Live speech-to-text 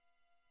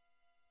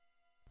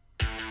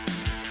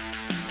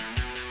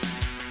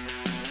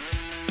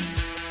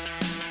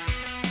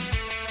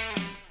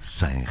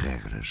sem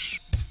regras.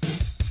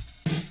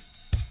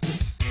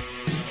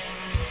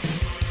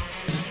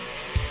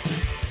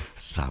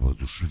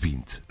 Sábados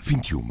 20,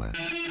 21.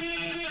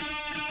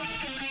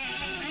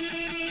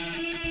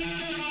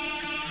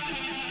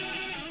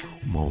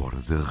 Uma hora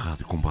de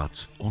rádio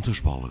combate onde as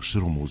bolas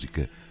serão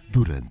música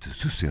durante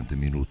 60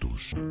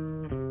 minutos.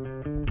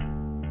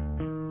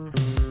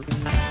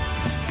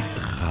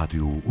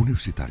 Rádio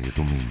Universitária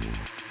do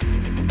Minho.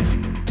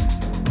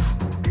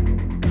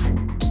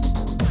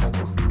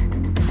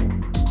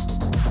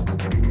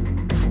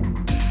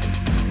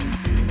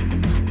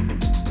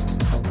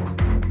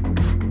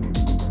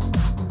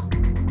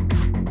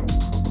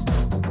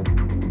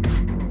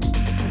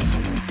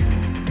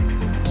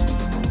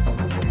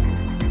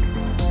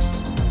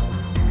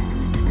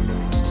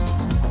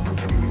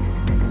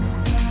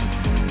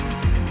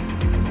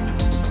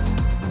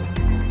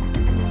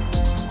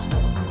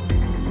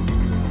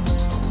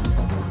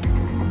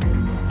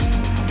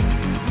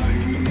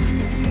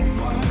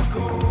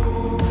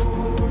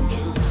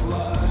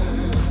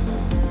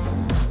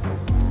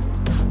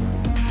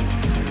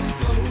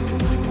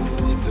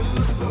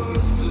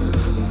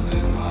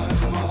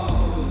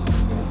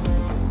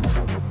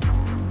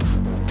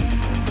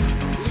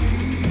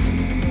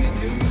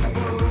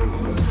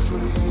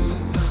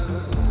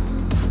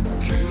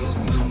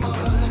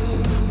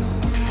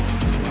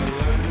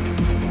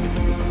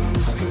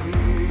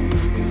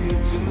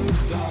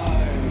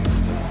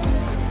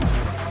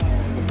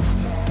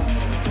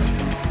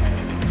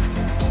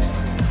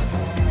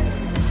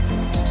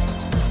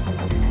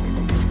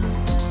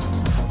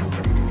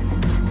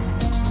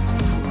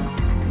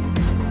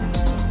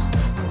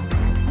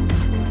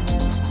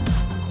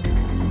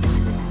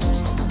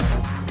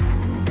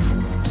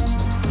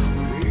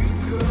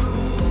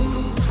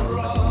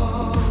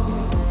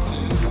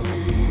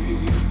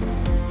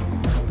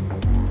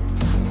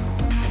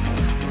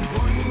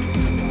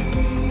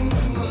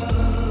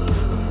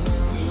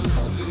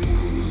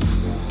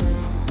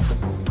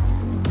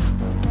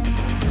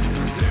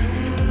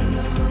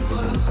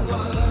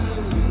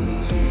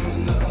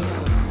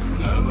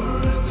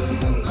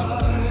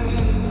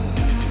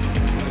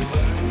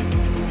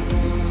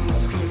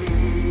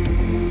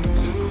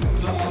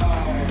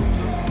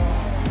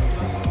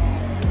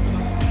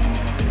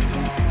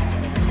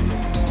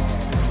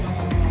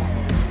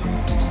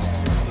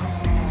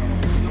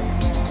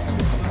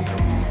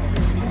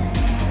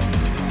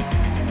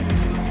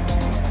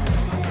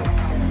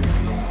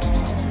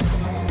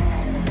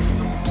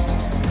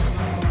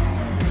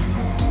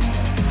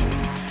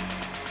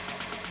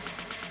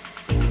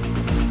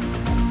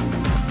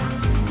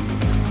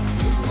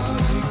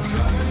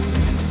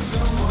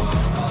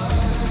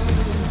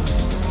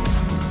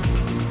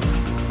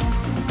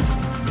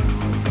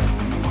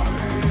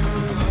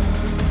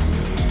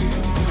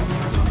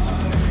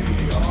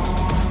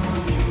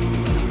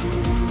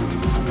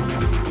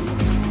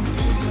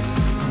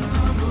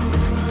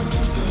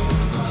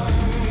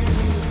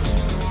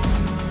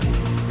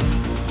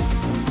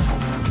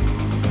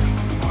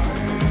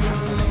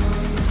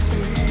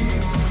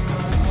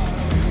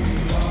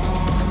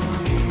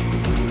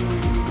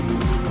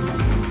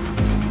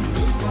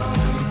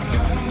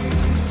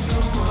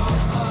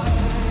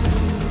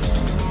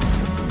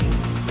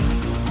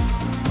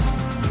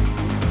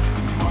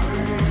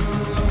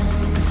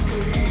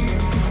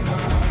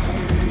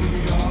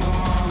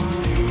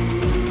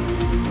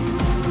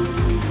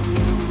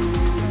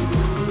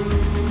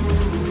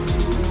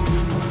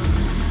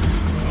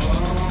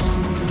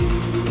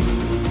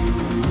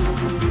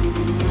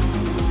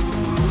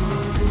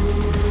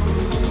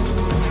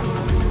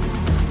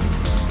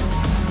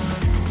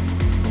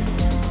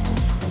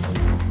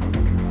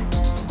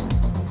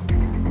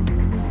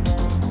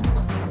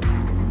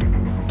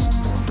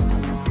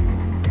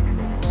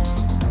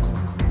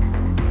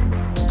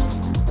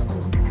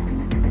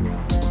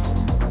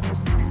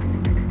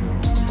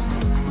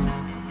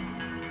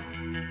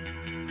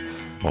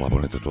 Olá,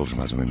 boa noite a todos.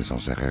 Mais uma emissão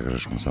sem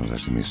regras. Começamos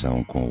esta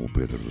emissão com o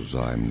Pedro do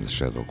Zaim de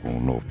Shadow com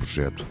um novo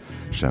projeto.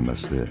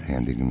 Chama-se The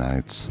Ending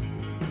Nights.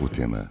 O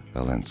tema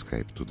A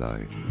Landscape to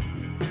Die.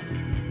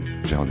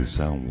 Já a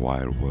audição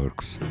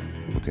WIREWORKS.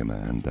 O tema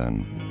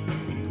Undone.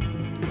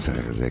 O Sem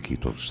Regras é aqui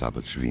todos os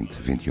sábados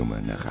 20, 21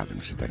 na Rádio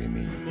Universitária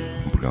Minho.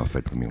 Um programa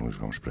feito por mim, Luís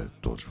Gomes, para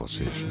todos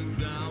vocês.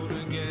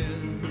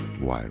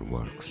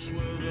 WIREWORKS.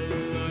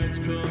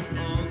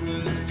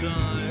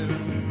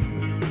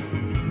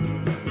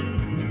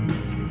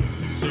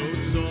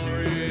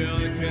 Sorry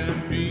I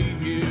can't be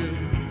here,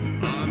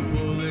 I'm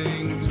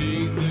pulling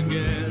teeth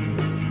again.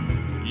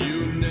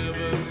 You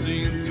never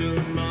seem to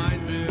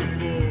mind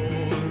before.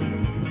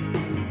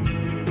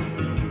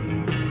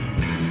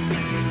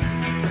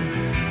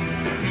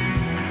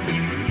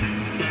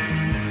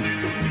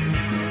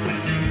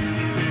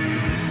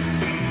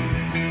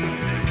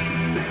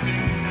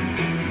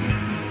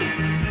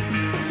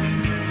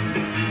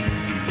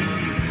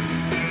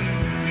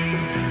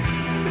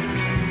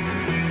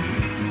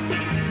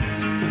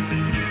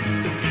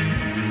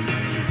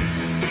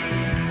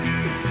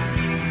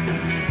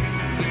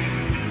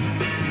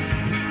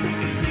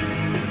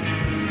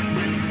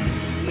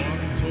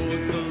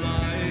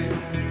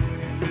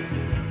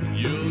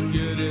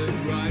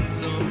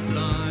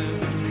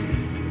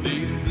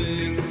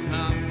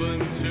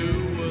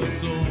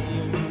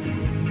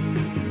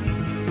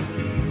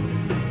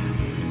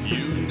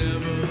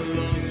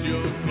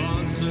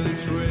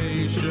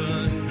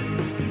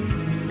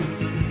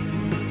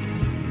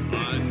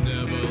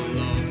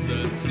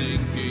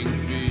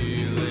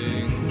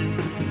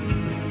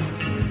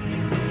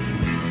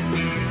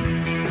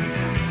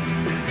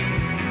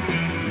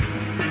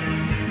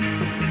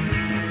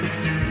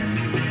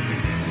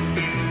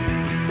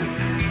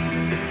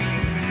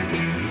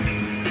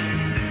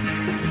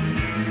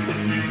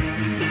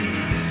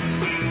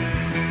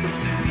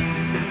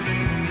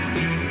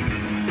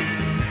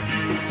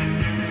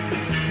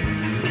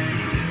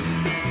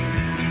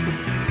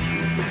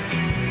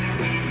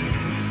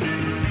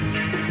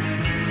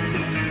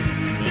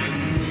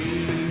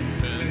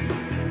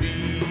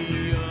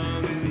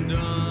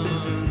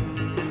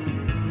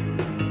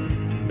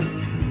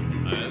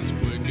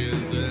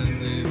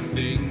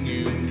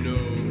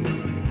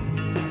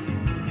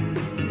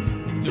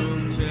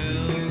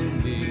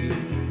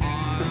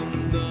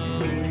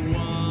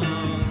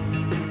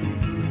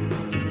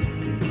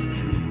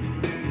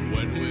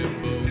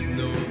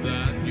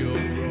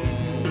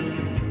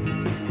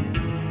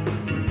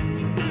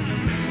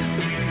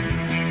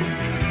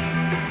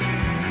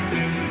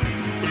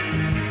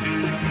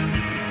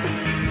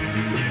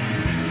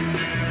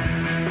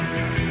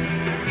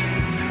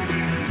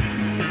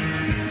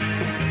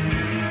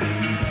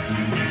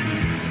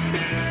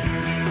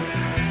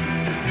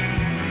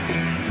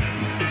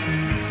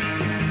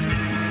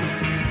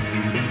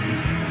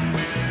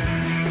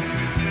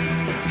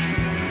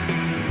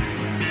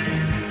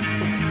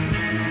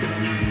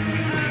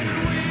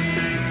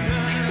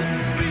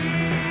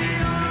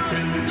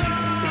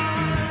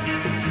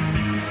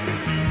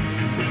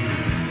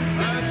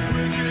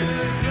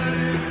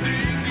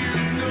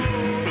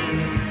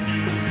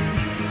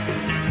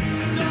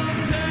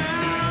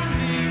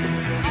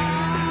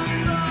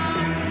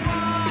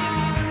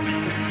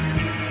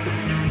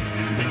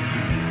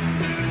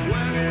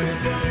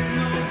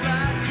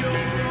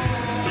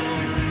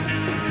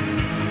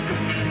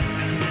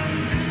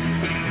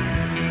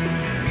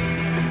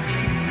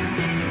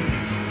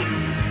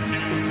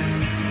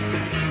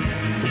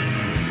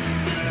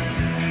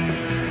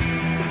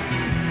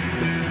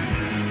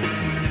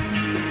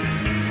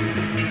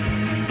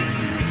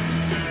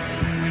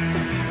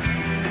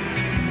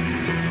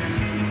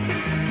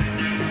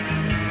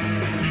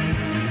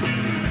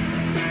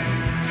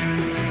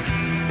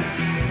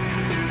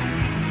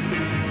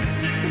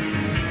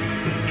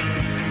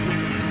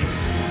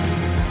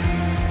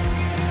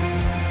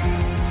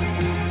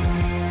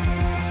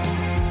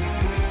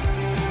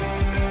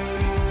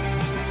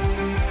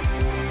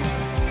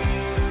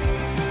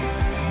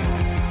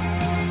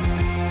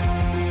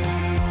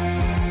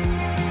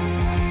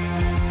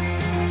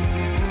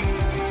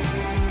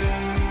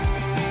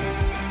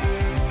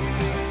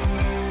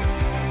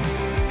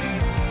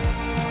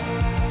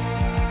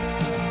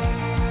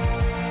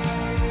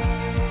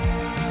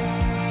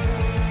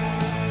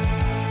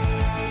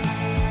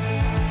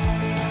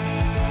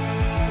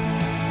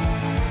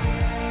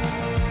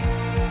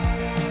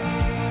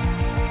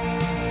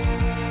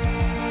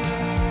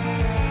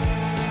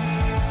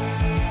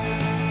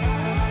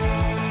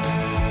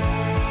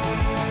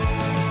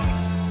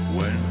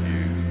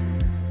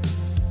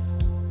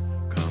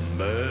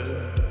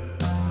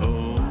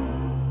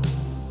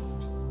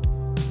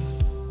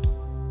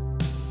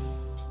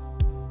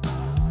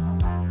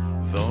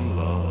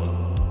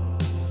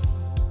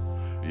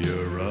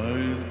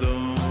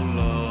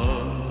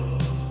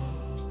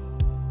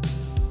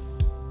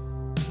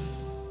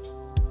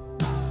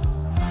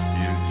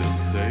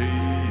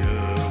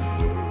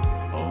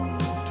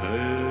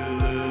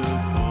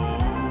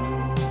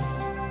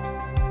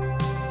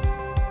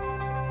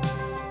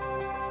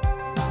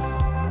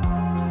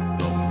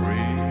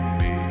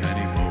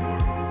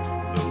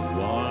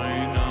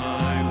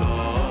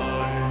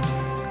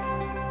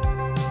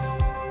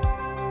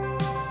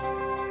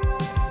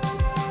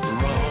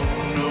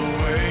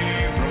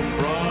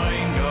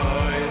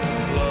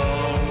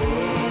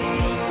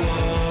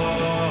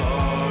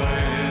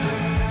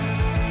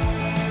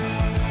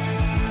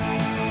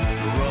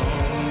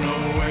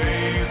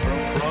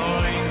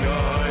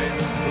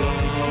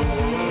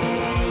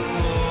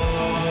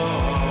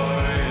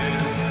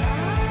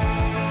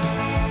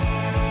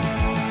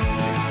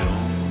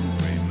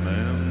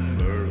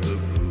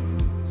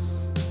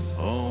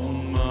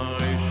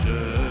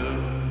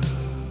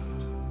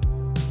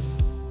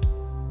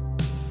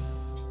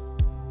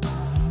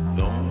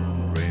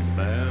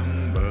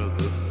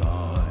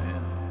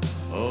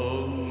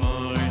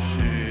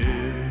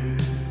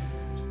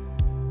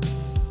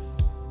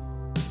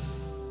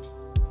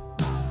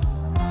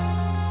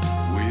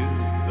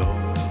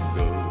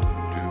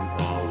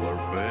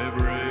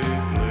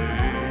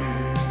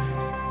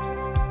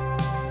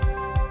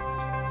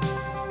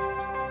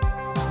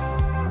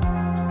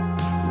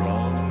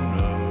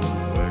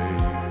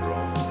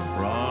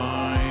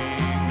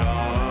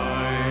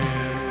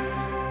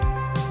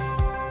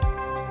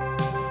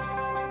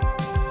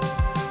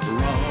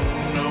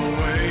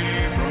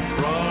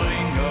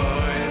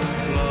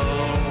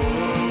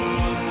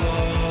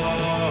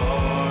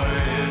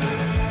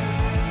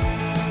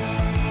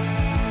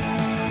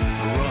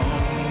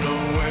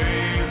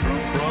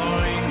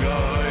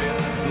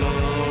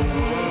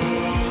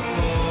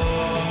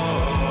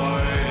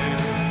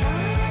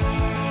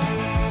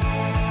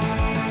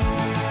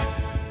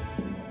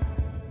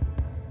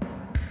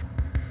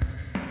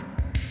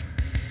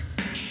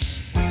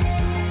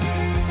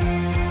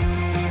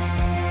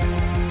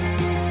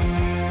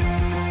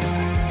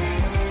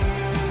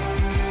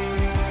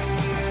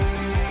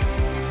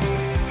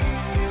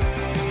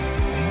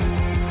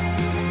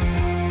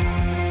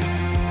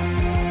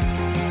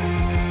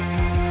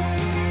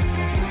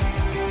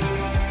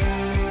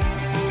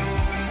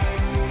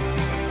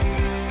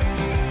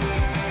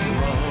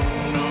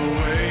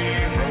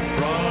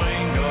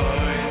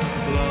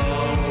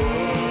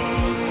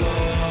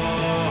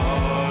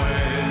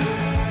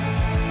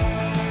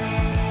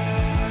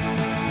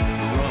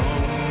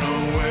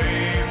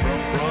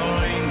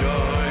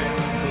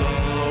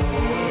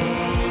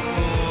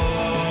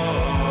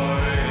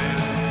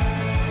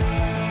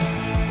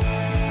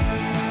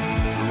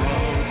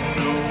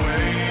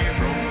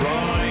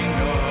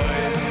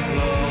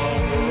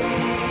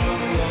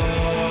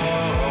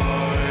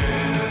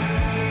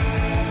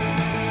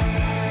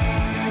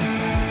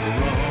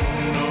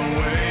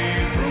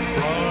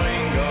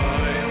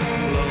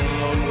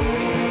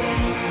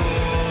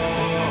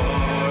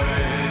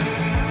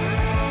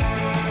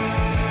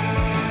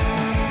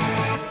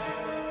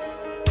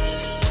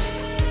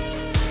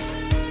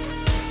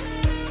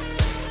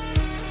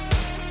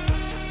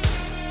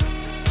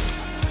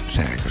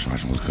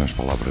 mais música, as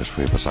palavras,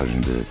 foi a passagem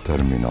de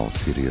Terminal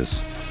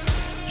Sirius,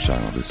 já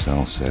na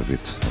edição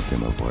SEVIT, no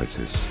tema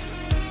Voices.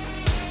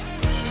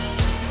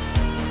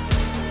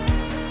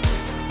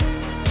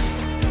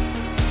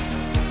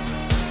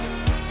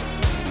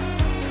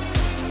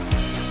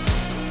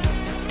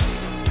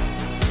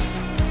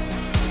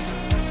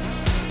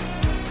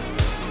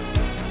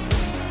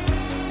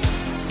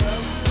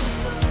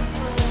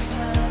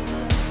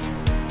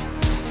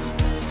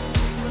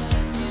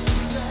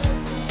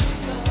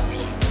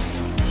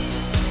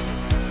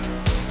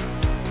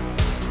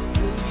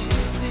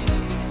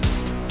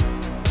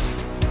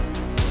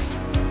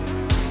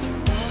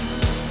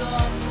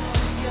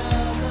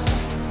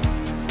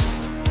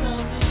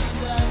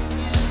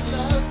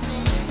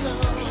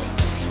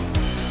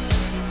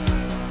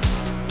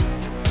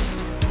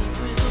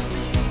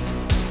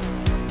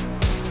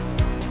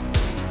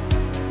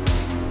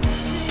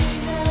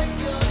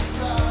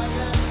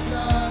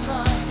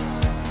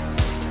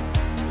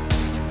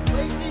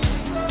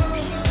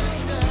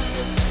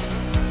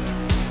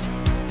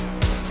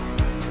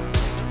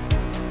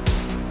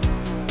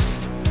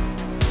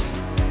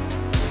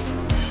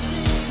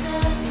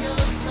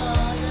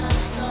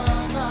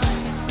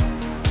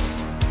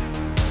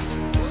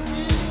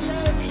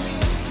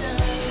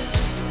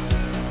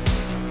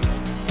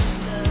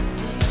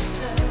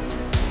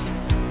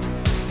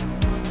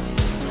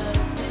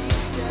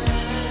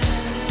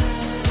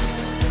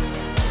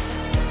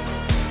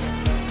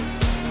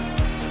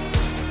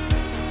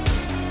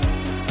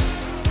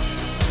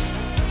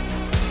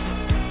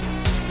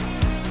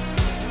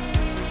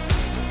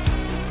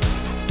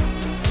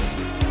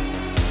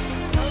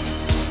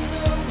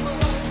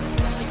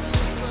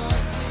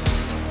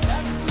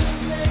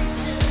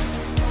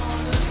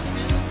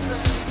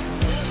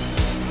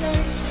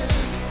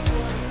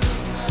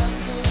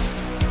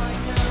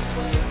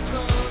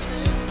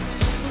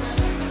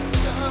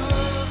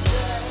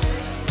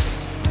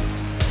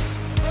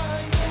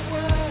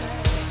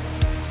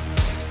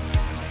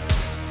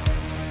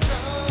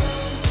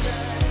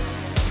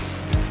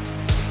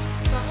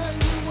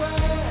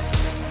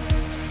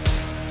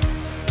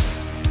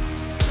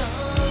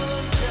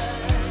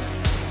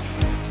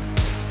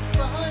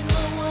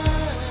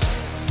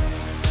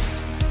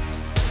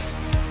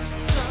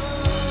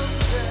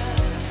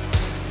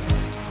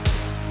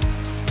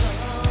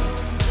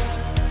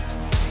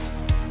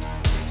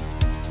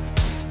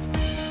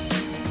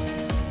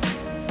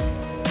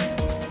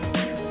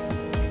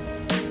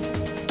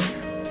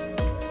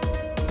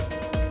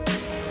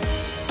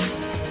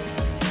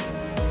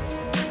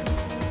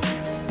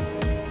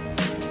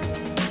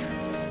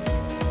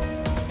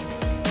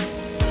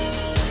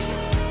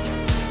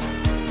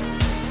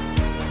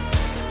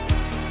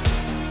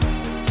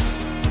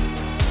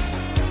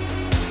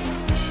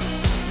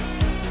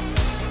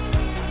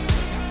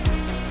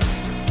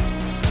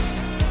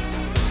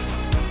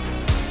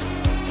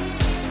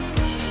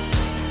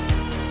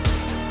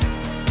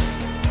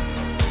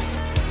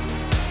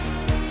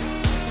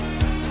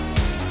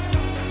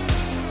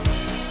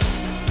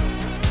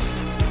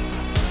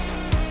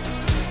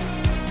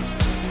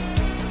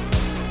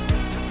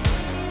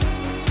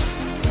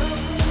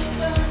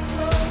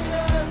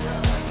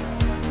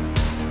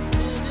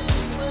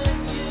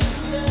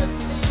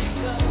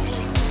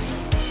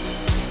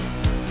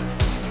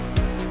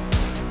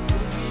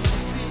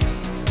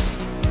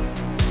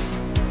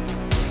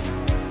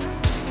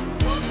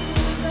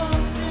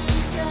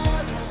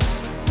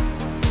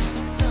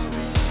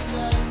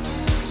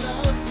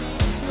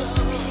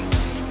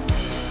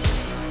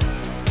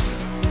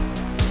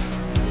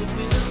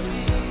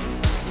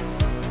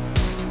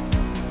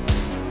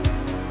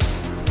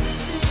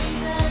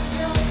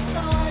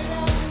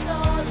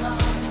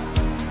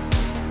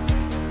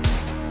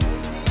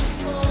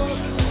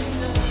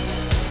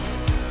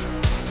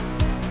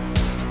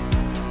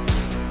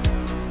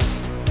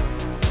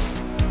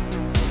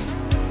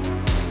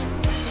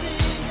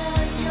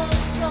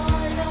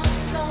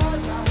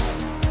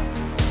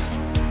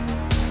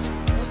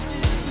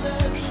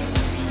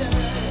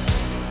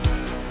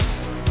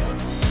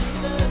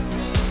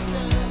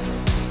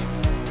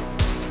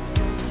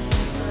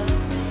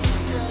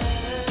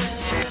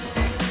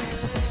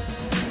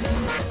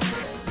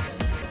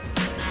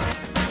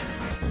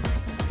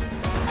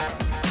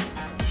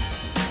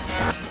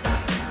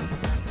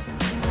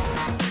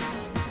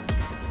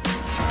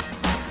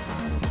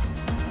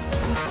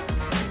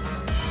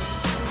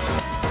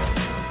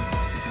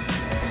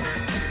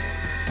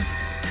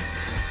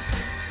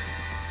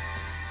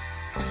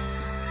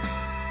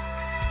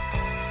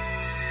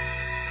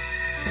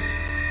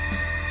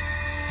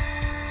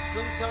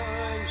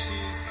 Sometimes she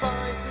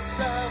finds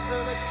herself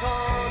in a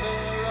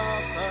corner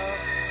of her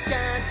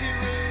scanty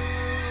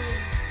room,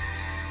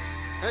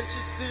 and she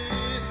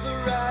sees the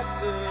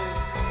raptor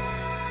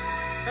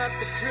at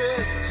the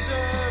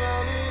Christian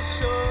Army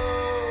show.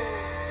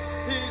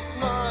 He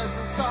smiles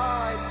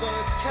inside the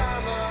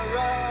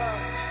camera,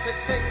 his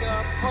finger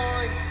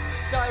points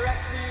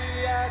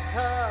directly at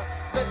her.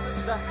 This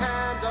is the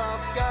hand of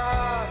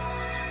God,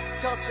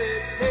 'cause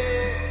it's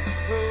here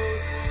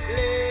who's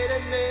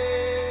leading me.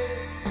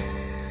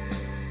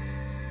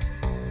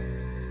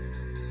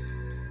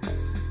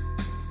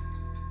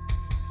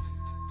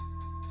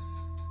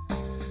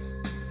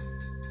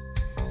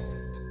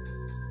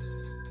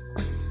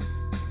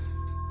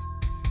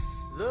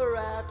 The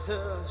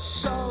writer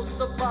shows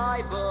the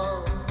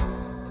Bible.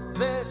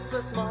 This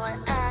is my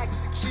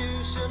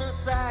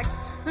executioner's axe,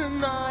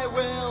 and I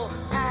will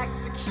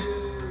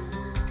execute.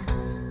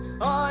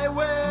 I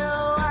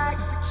will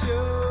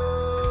execute.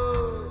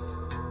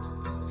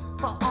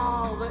 For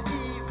all the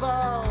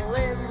evil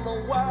in the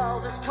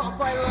world is caused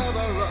by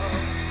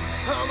liberals,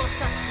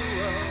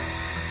 homosexuals,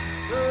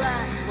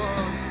 left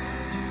ones,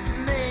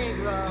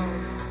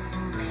 Negroes,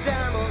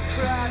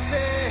 Democrats,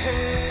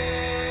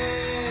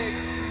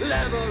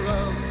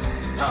 liberals,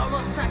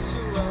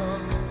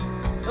 homosexuals,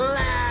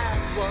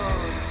 left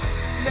ones,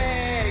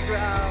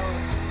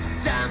 Negroes,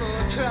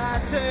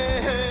 Democrats.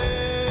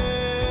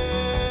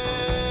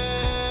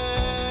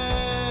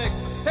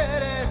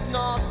 It is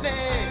not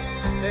me,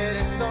 it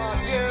is not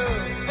you,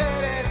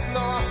 it is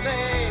not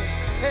me,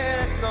 it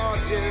is not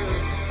you,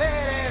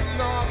 it is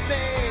not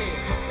me,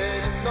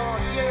 it is not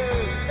you,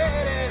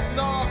 it is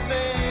not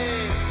me.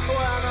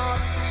 We're not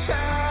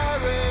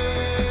sharing,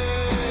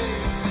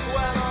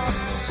 we're not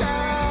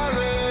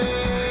sharing,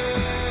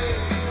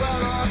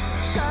 we're not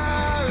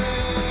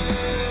sharing,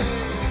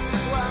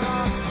 we're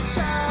not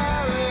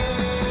sharing.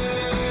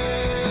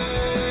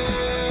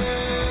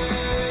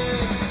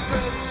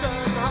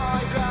 Christian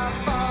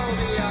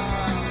hydrophobia,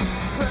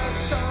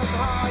 Christian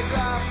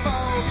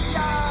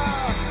hydrophobia,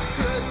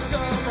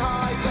 Christian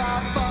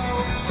hydrophobia,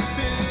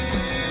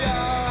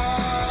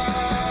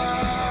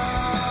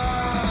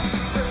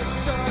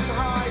 Christian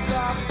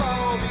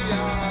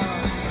hydrophobia,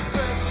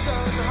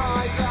 Christian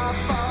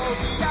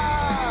hydrophobia,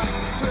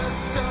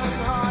 Christian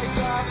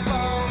hydrophobia.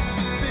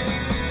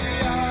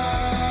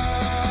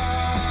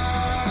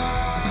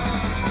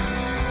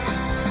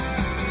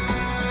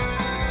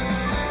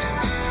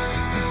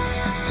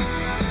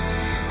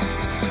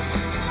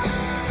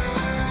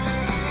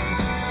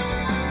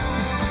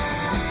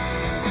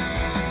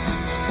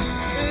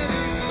 It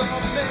is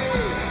not me,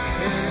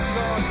 it is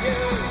not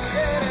you,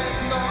 it is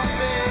not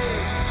me,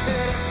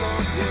 it is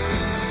not you,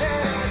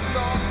 it is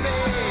not me,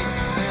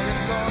 it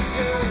is not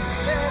you,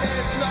 it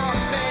is not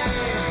me.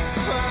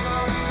 We're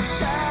not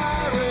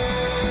sharing,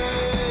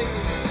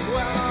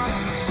 we're not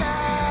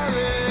sharing,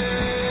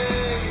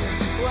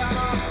 we're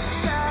not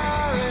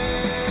sharing,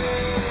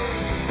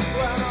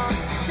 we're not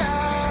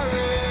sharing.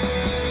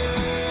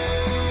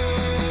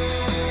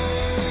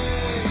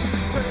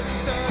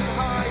 Christian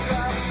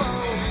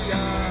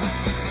hydrophobia,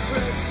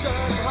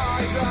 Christian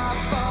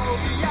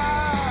hydrophobia,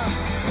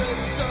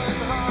 Christian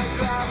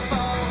hydrophobia.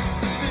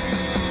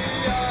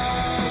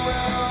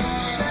 We're not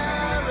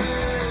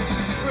sharing.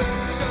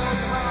 Christian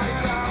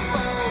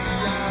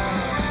hydrophobia,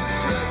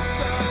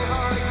 Christian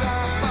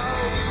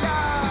hydrophobia,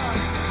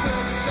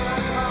 Christian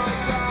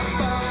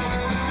hydrophobia.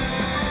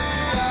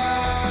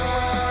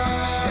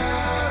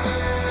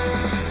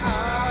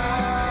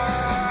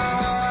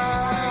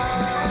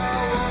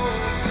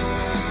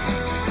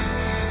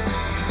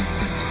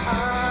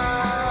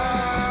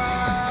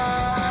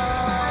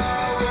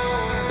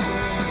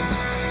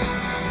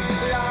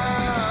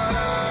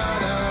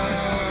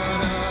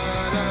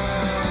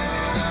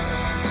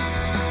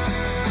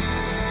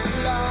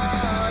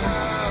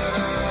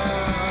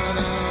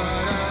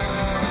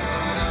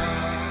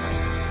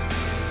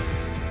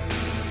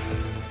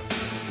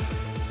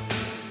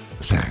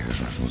 Sem regras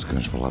nas músicas,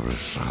 nas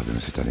palavras, Rádio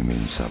Universitária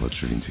Minho, sábados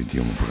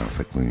 2021, um programa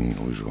feito por mim,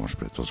 Luís Gomes,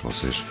 para todos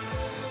vocês.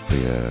 Foi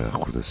a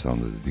recordação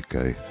de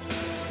DECAY,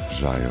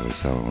 já em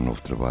relação a um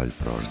novo trabalho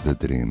para os The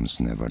Dreams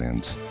Never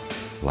End,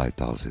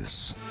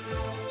 Lighthouses.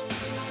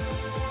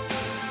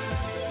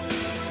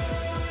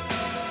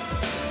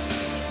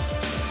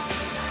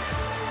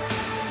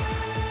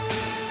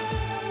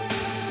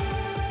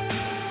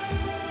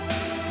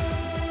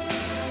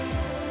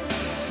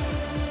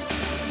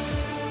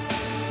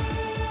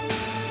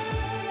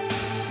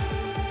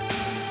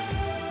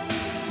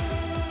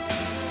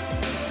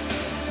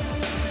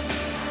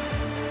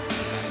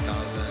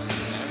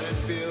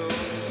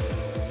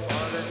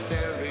 For the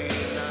starry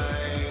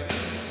night,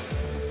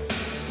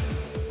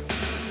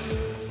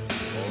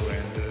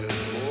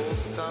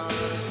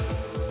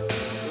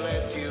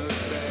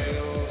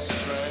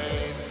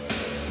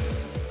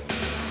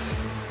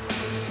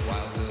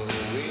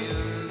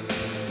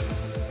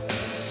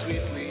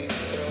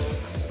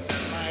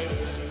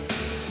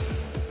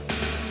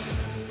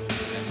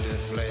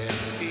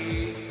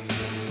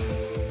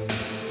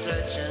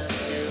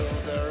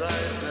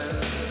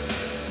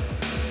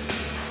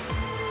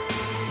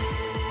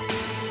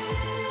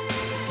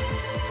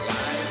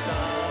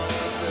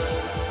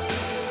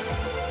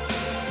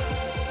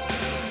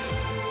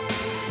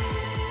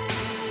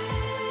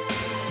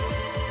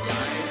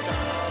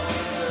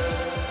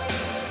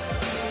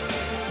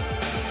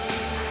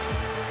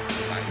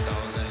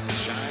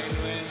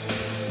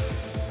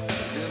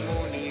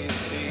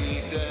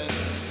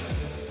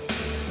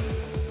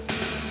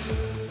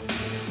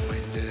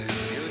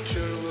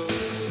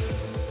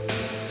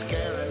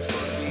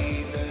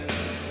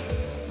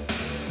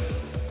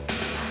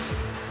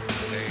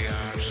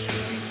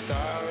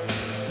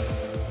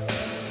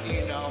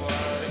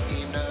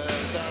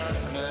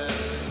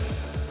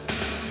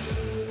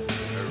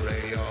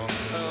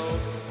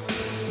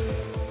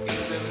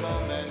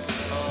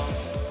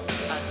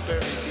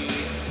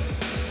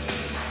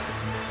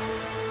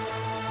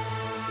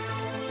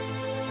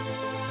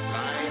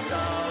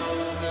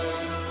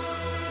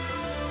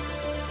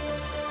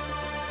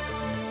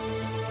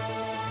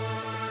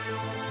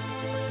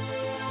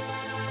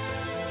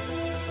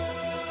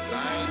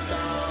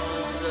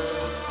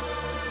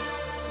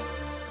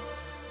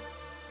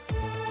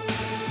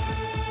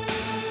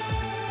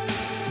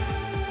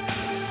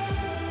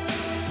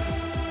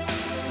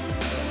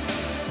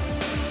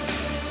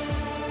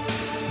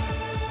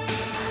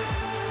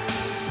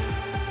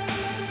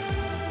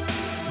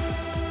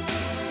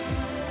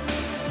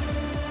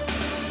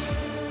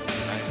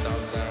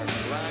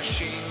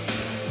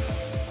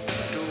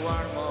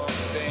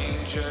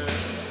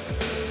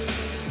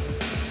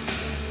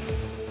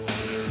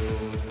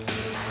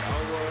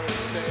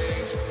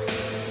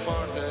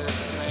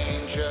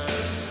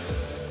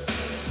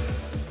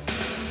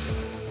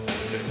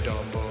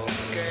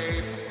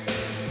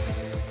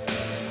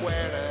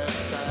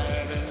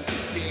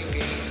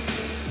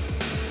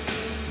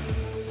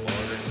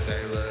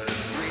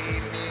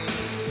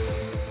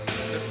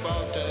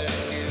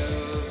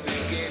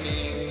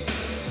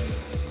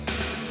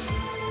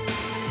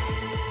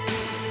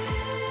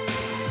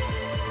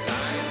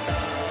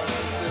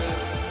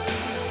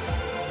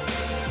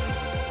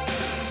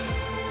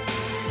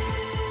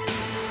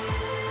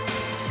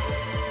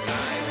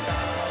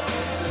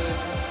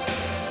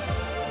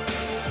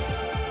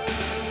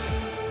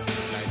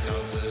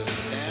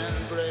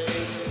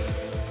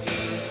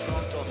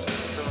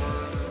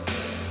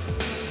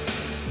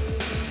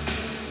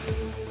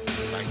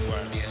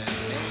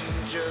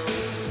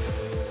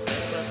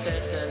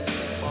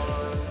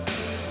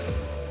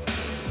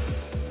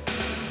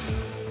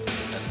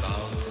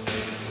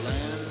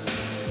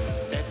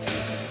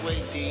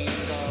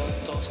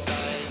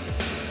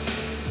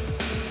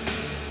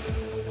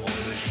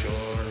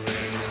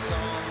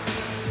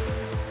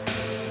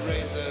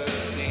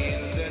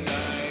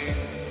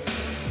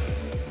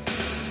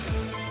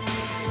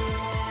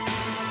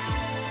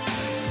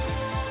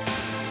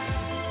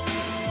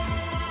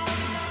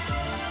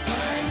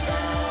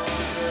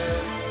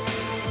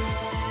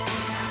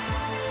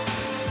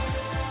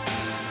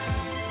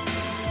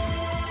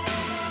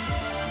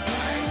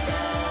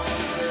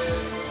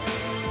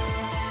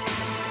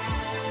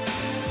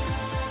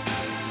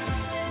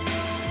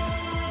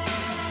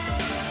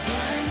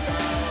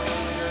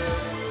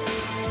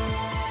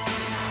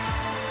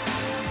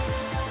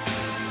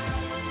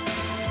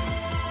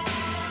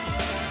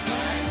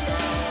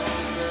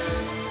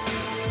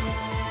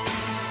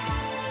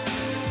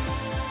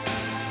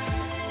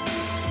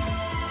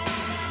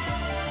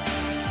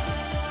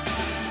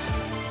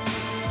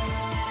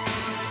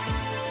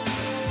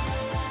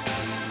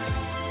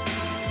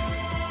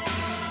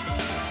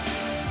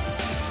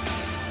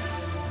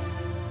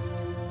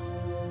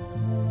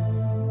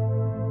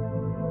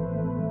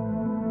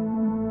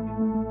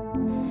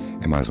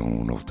 É mais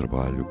um novo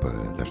trabalho,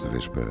 desta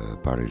vez para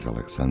Paris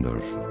Alexander,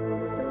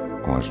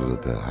 com a ajuda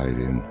da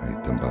IRENE e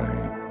também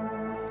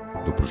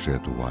do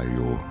projeto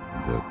UIU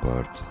de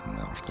Perth,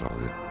 na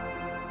Austrália.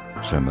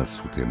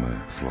 Chama-se o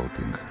tema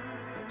Floating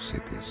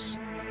Cities.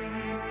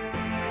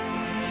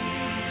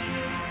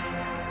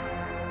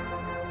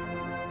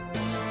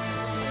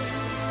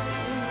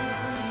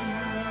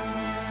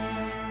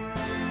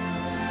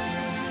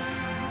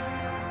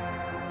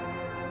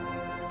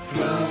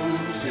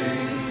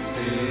 Floating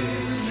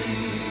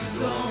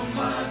cities on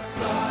my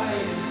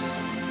side,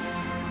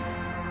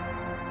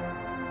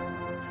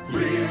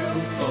 real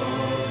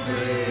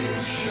formation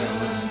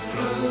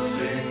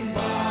floating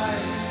by,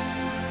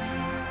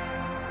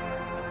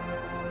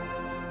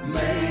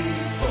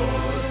 made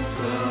for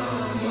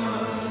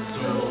summer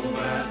till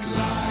that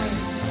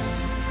line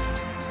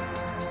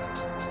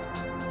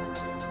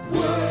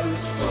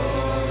was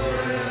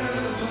forever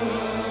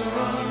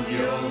on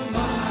your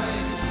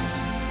mind.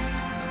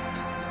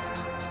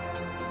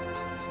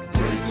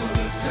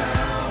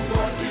 Town,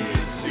 what do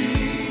you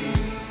see?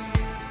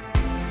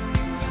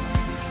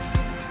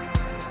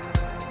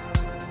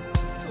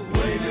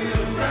 Waving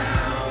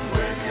around,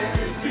 where can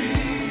it be?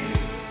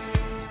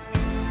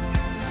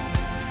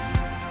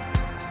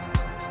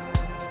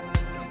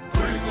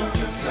 Pray for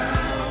the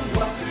town,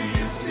 what do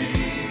you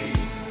see?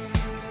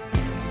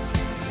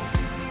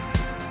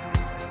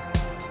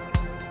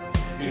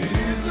 It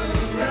isn't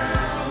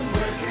around,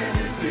 where can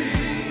it be?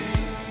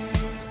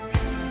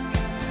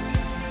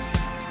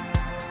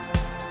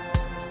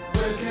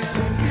 Where can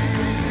it be?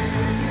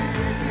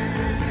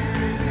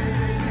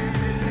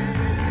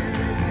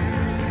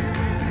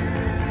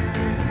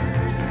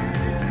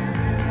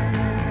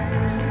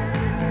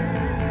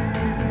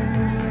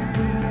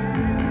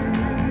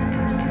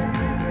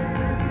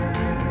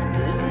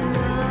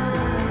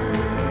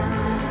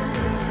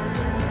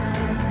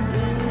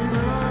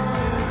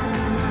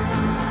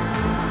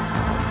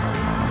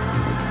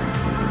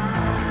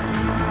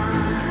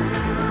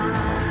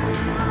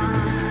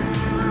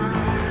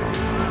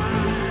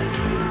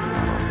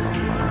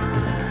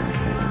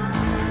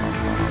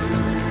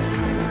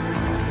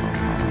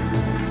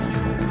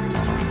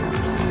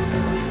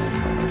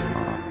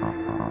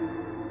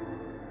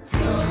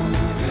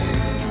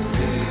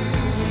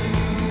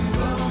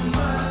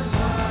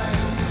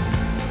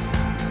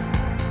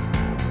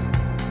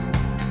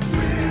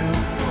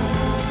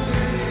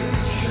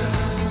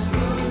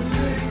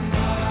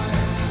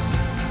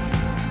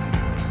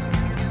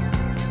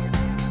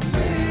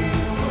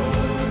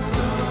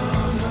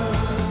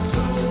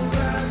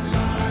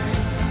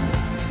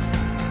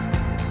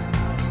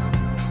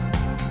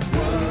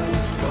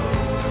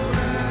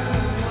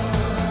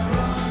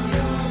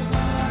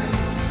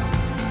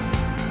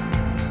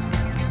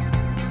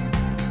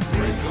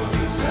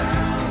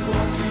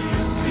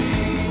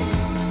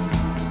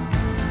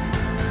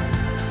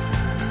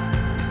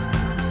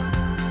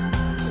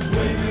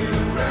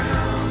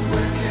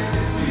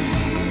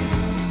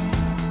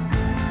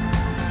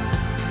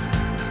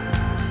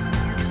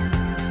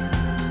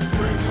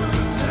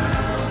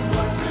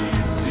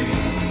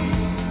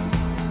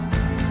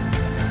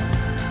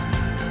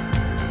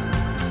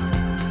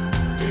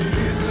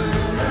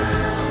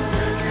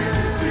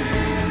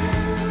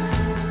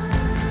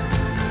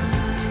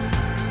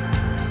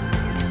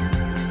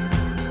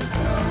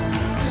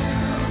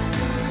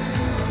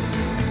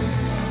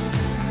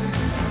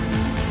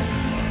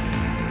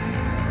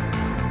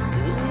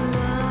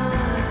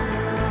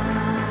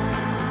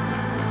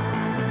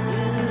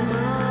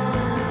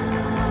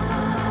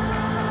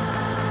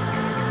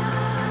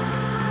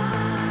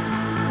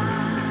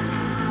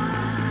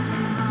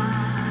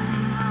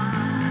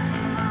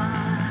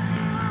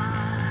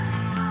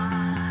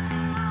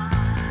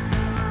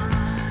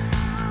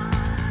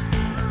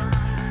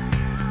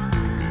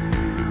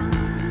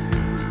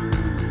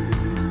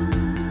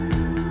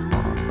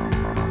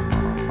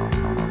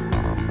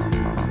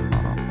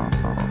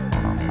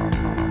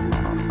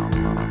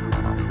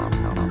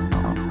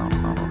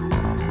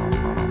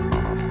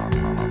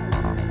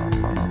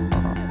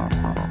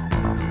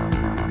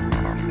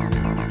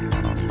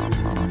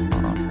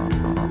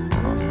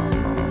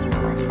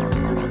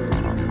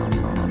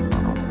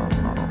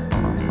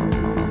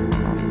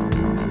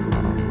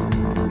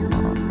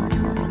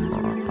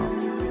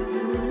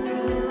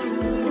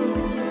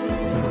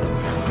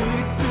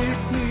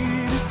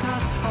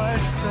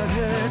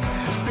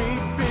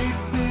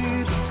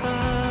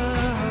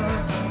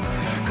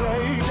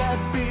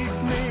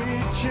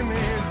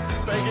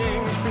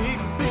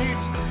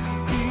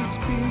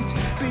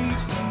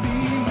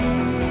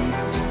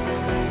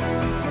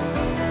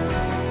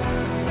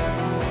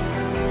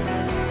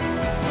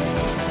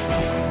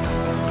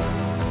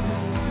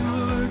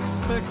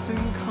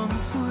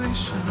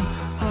 Consolation,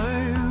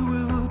 I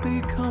will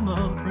become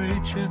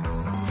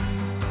outrageous.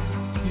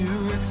 If you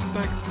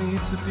expect me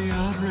to be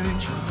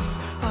outrageous,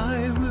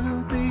 I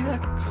will be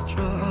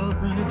extra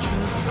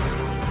outrageous.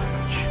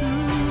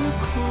 Chew the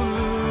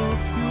corner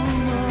of your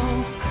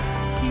mouth,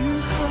 you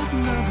have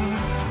never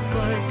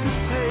liked the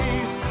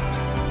taste.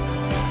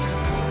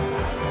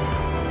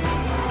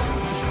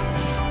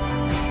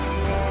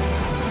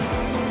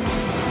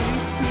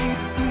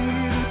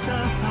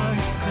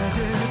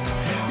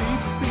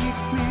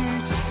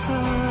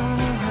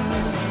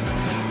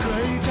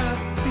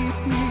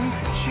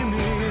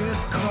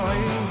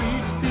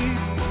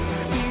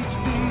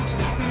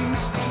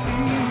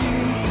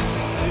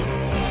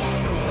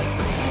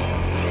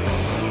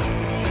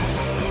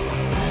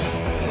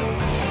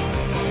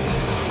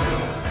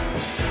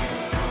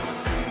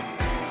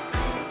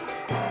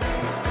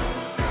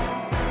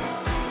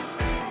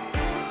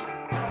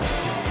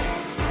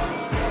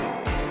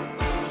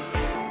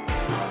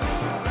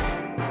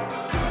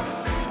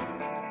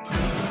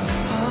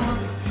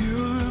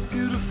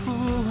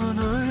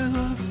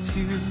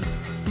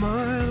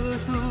 my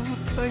little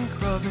bank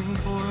robbing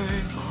boy.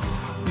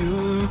 You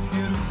were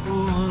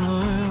beautiful when I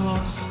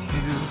lost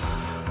you,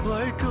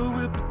 like a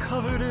whip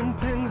covered in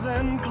pins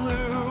and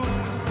glue.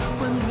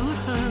 When will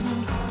it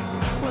end?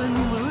 When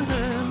will it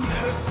end?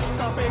 The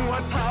sopping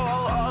wet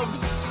towel of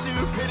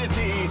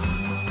stupidity.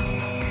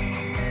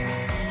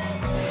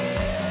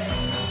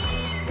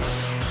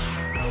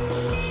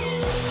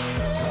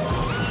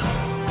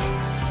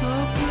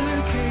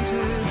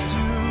 Supplicated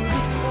to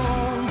the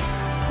fawn,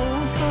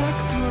 fold back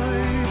my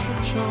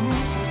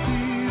pajamas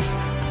sleeves.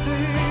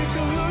 Take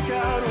a look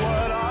at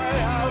what I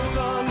have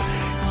done.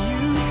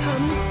 You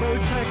can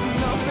protect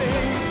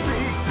nothing.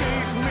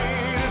 Beat me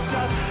to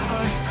death. I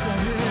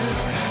said it.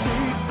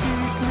 Beat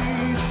me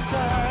to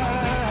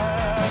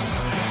death.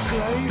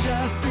 Grey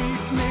death,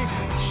 beat me.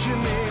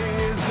 Jimmy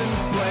is in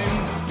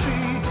flames.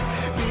 Beat.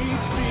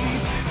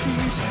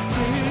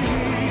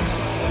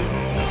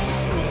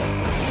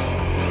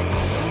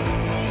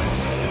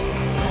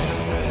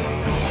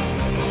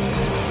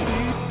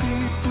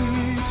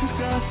 To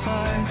death, I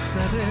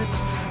said it.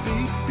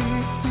 Beat me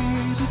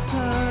to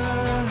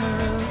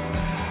death.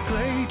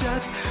 Grey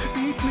death,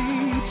 beat me.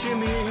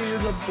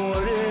 Jimmy's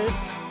aborted.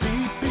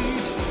 Beat.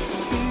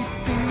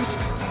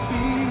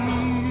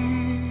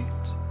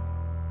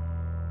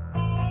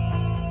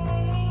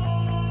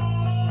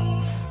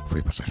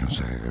 Foi passagem nas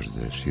regras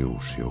de XIU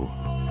XIU,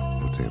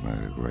 o tema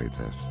Grey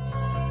Death.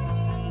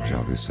 Já a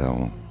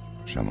audição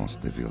chamam-se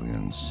The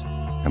VILLIONS.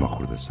 É uma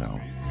recordação.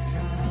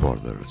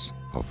 Borders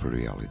of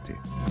Reality.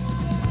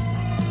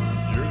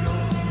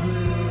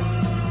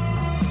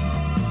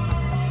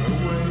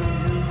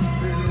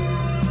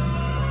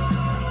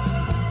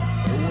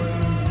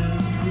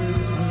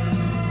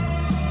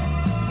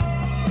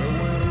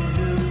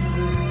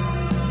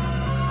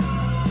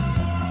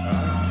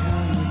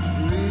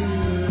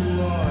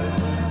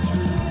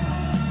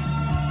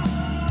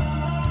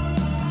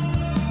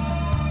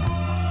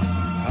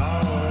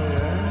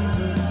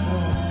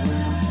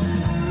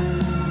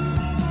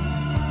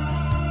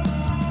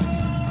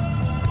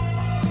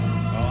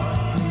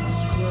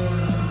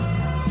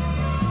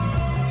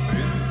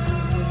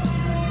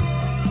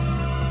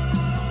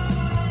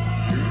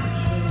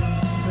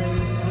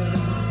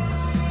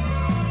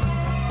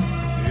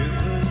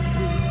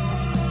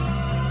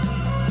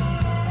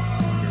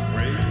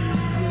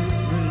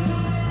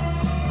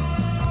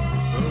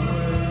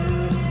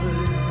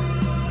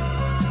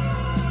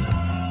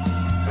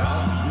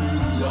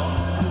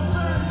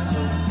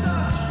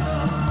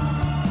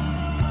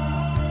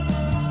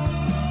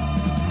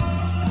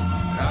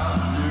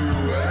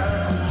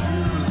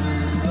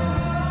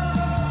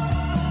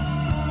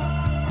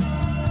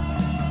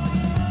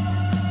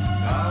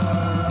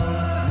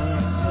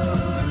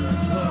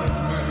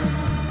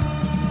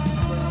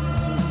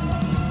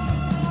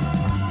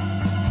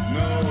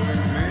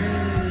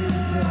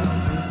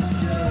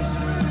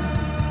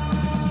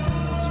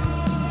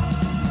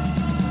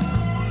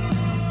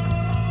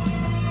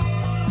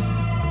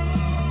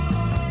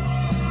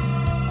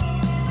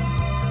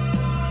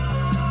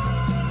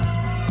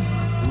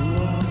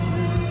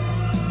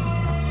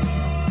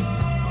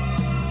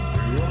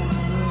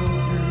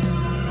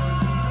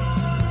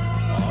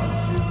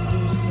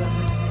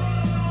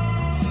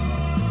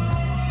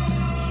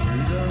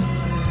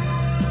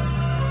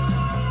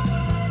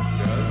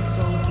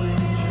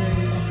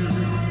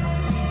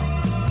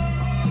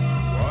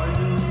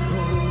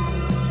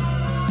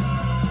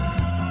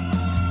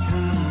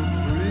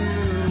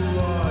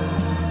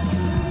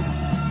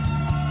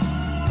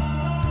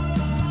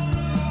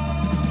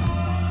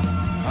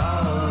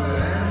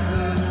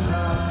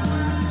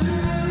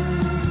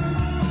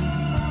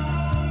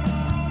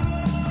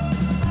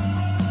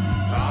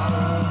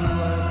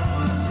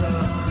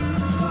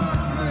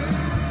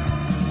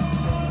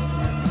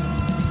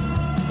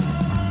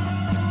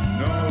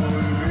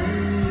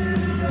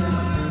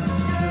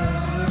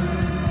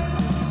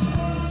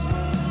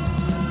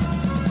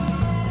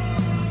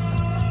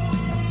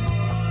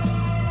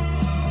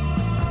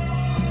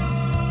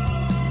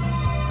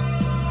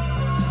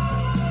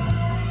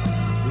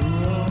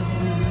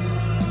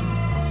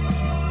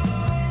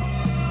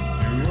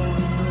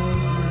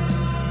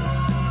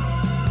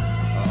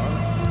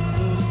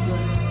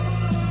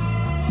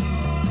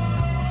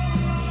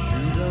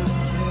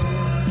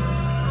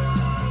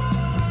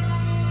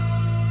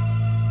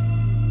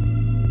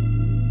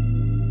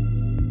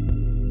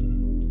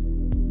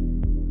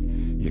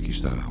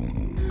 Está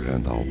um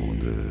grande álbum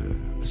de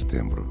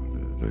setembro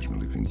de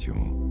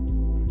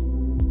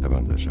 2021. A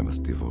banda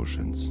chama-se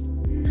Devotions,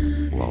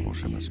 o álbum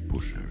chama-se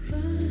Pusher,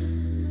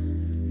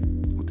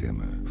 o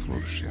tema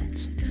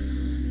Fluorescent.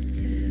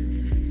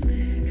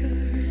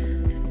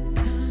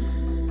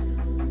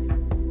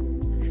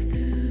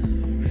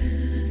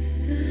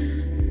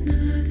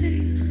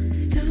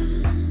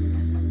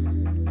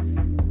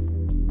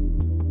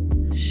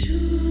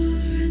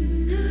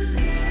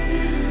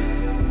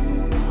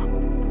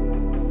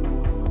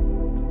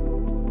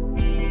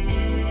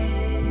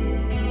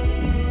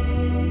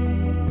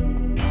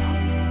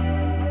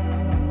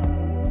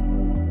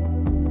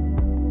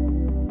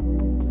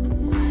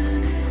 When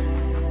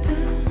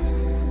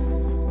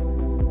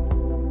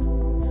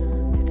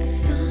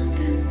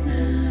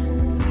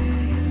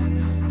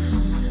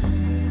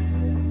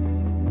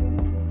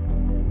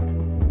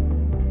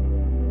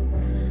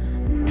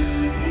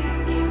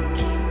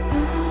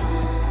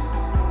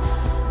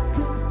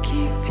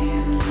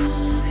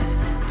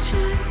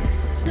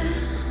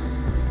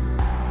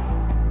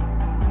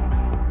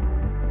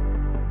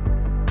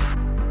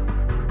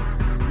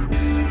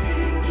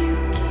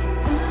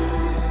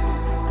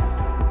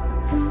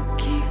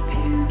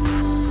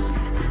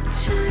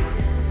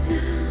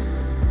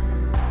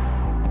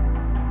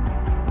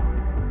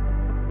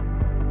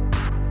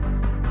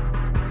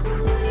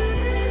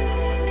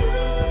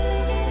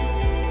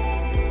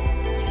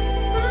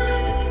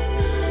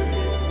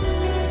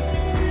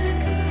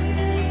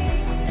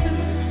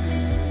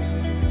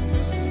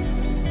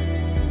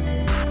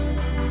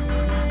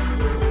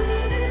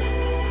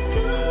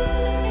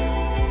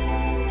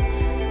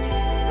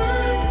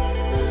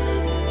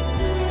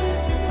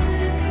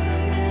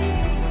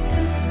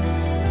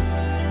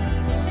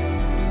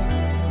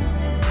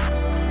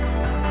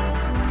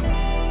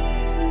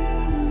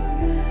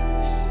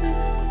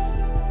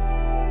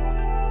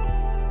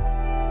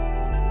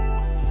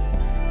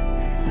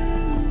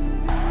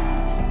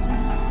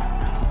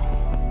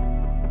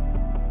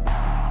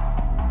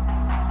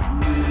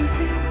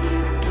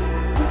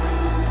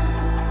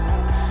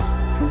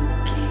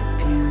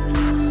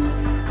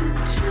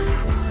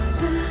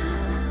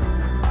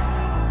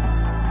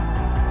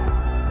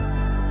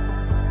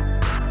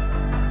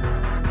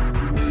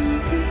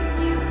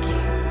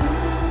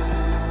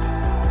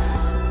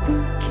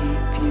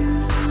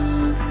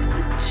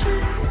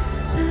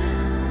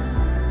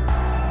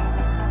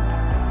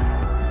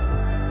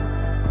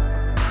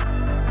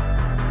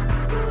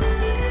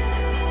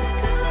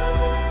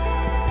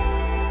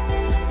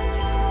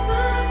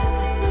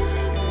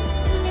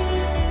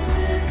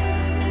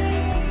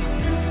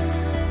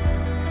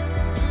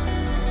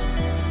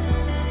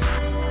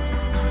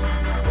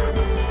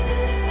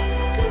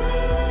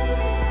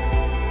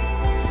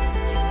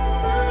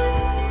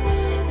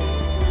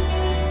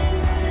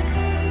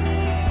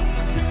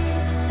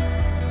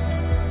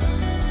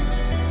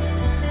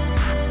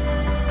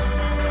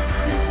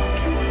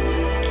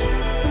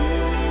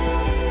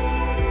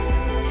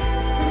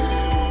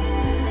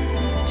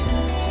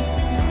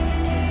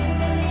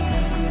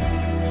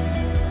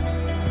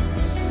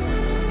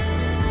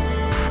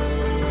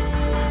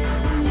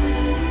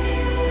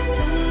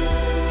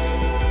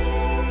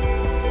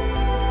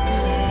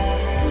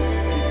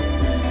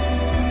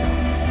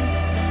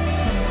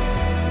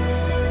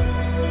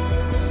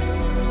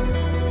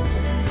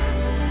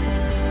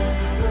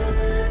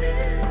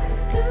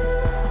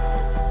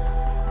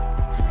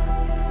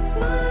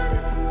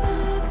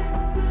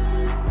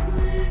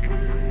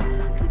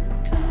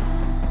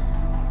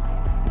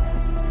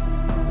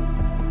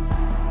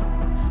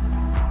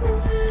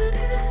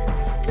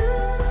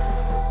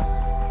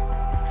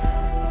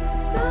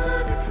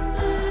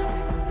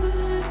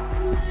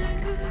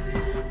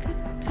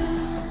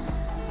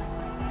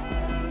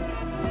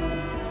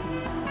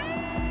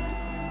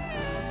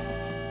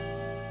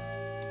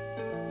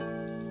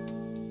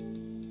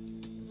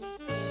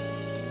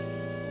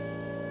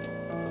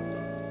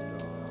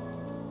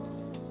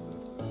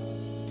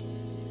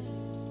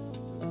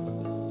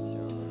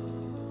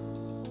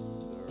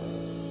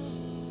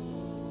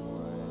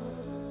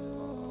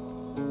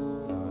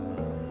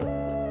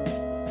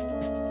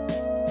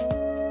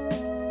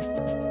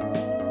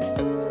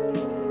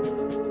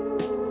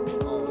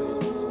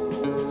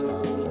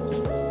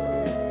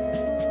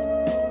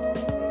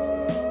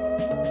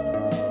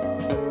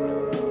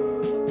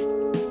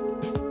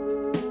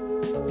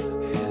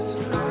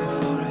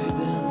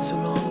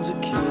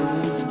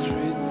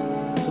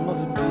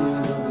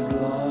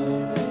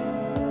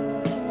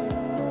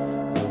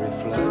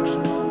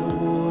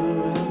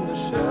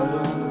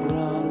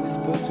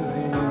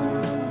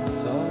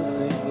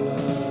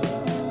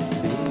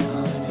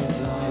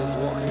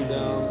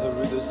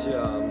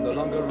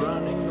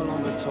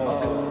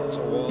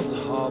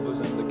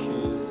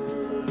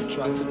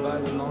distracted by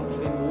the long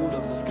thin wood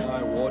of the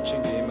sky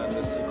watching him and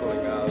the sea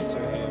calling out to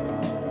him.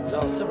 There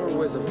are several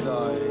ways of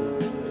dying.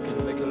 You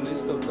can make a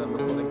list of them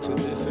according to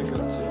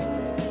difficulty.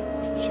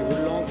 She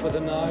would long for the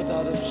night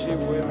out of sheer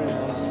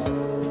weariness.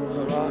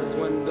 Her eyes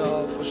went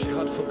dull for she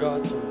had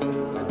forgotten,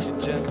 and she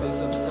gently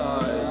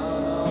subsides.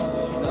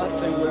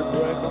 Nothing will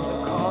break on the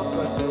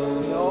carpet,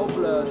 no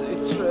blood,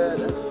 it's red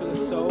and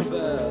feels so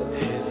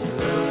bad. He's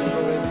looking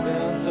for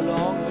evidence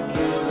along the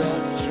quays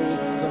and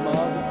streets, some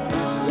other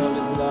pieces of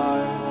his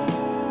life.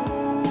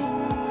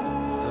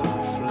 The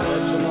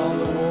reflection on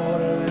the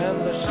water and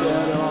the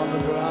shadow on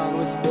the ground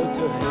whisper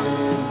to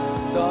him,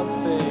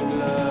 something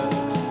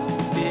lurks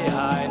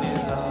behind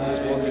his eyes.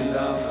 He's walking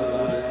down the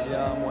road of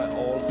Siam where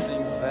all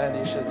things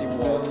vanish as he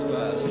walks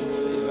fast.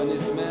 Even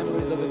his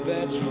memories of the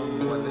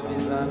bedroom when they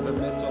designed the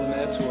metal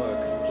network,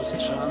 whose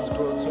strands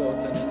grow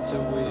taut and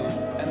interweave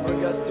and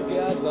bring us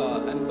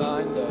together and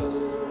bind us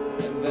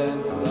and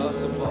then pull us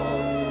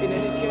apart. In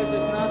any case,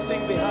 there's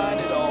nothing behind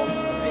it all.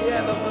 The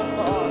end of the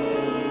path.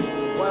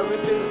 Why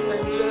repeat the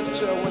same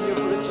gesture when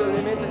you've reached your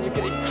limit and you're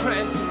getting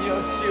cramped in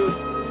your suit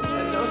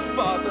and no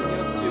spot on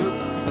your suit,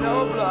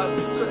 no blood,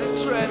 so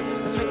it's red.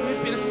 It's making me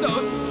feel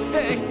so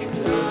sick. Looking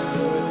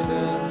for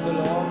evidence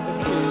along the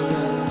quays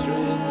and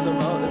streets, some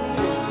other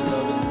pieces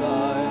of his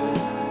life.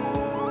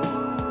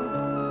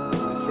 The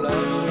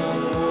reflection on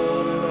the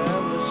water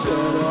and the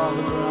shadow on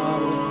the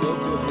ground whisper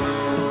to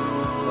him,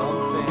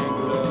 something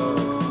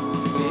lurks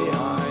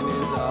behind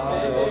his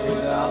eyes.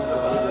 Walking down the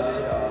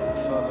ocean,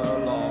 further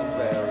along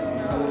there is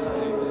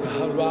nothing. The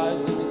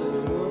horizon is a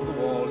smooth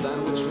wall down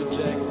which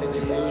rejected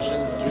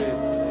illusions drip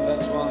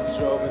that once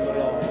drove him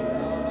along.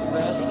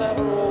 There are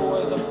several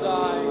ways of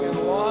dying and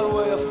one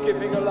way of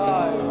keeping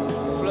alive,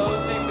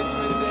 floating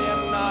between day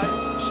and night,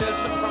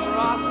 sheltered from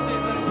rough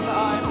seas and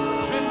time,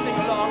 drifting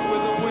along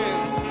with the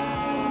wind.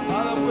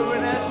 Out of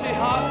weariness she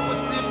asks for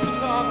sleep to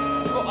come,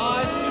 for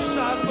eyes to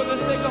shine for the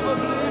sake of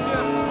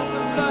oblivion.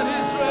 The blood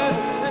is red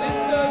and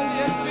it's dirty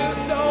and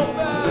feels so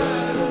bad.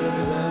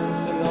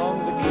 Evidence along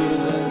the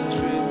quays and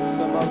streets,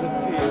 some of the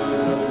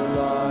pieces of his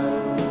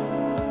life.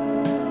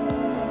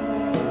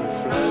 The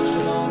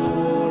reflection on the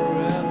water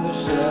and the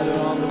shadow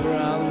on the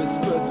ground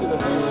whisper to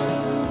him,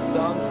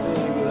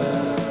 something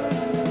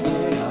lurks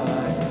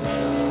behind his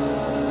eyes.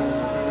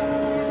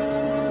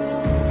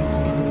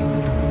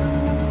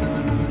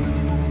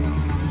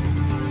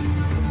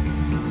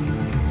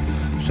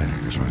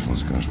 Sério, as mais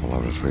música nas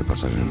palavras foi a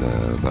passagem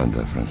da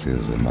banda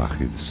francesa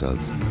Marquis de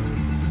Sade,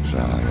 já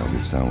em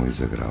audição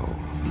IZA GRAU.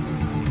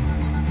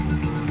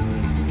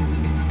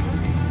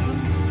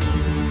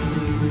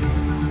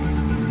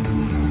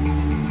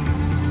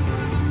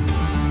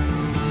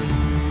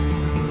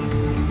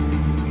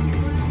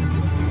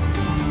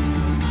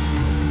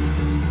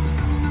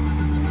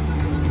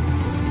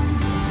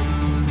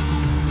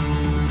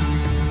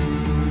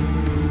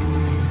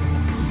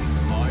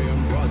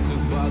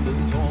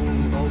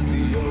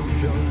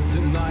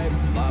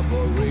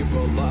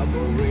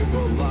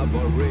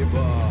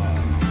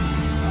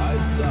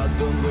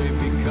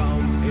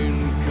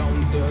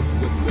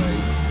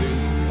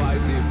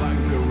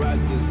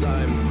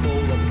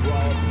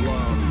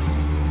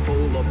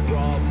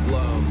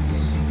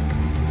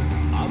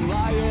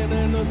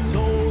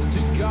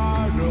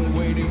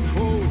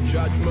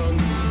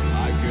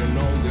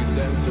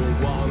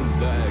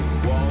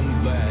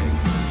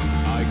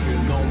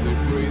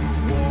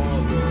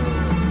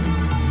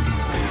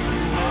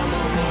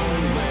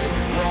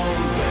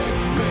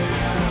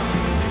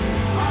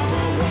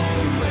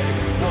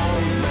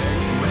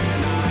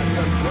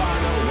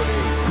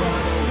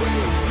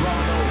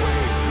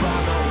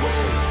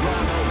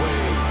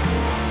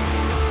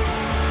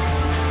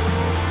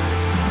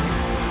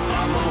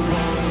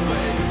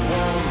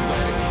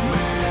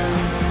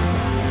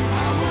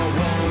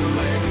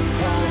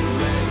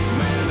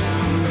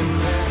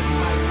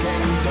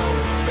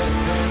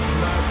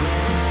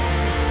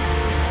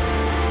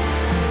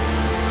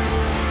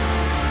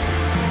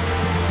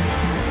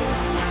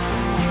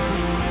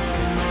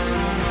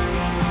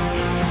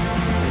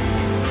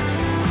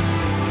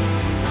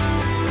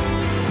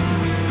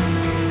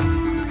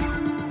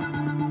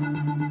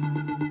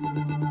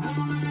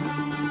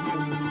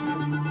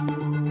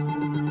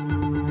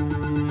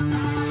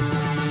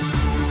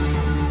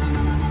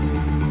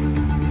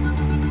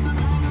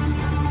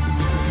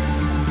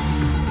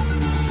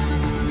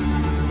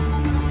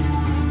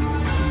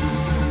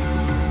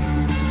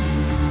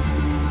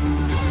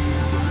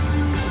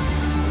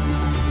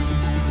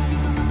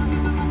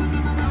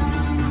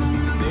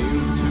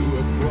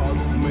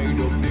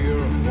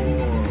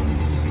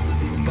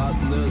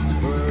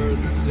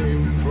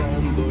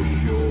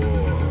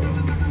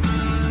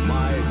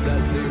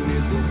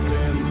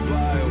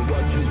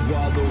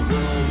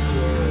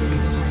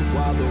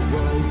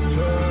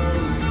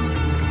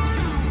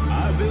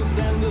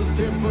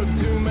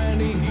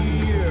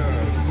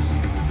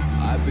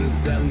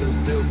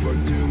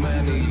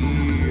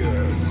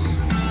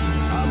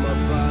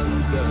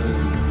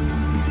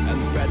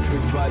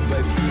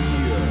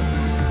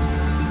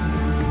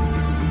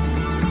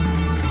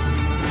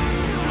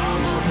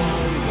 I'm a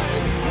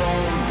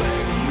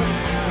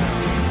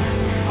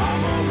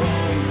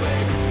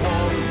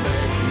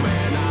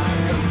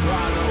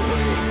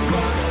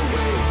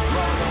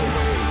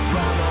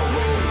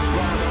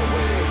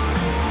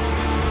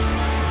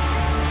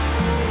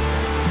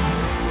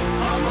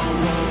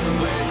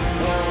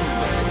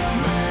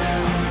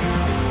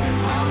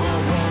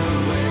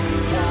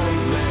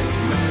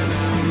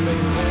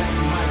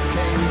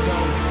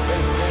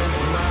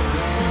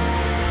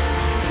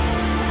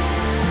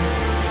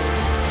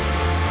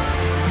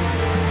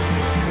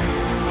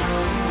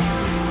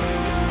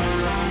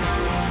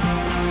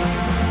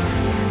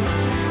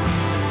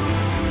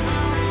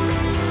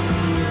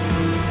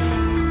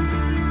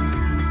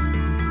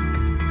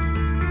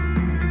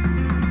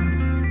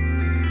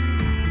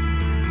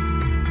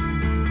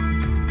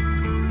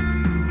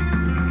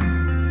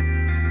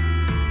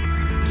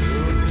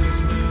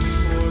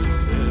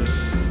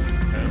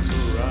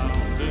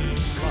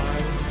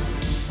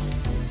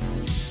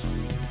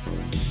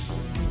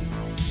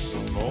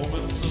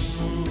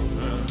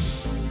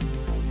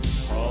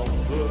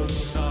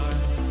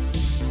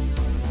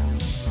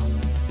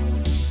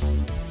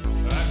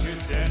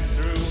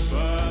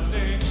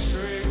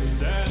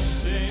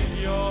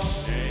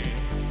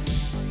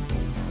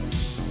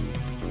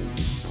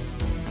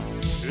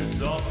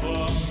all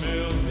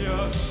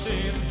familiar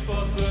scenes,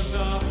 but they're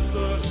not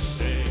the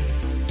same.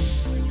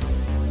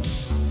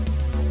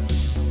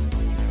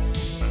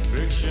 And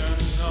fiction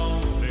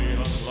only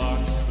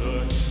unlocks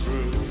the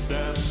truths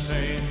and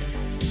pain.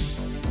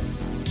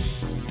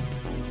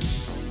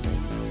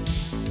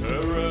 A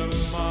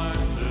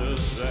reminder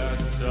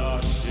that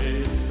our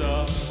days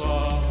are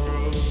far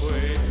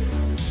away.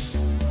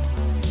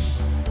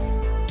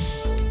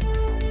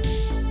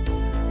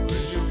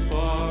 When you're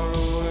far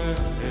away,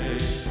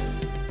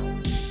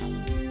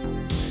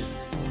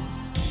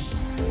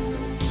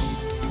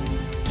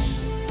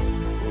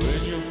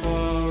 when you're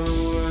far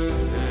away,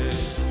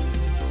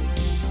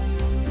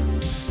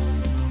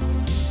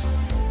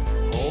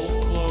 hold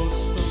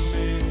close the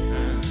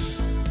meaning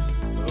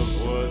of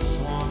what's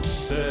once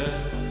said.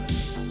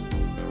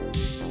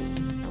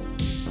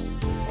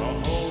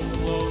 Hold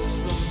close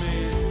the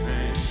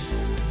meaning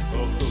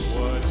of the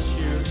words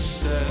you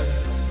said.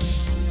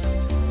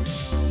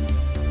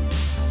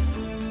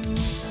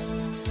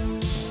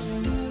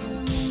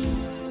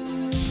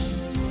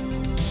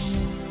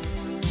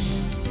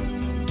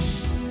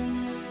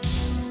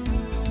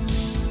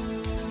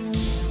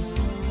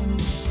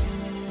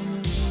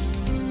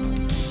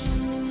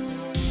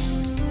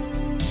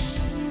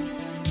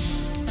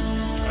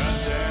 And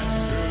dance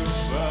through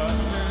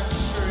burning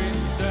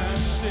streets and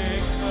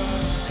sing her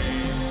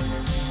name.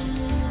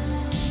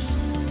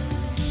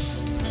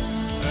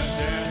 And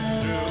dance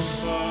through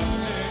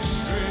burning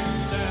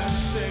streets and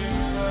sing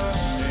her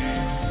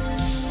name.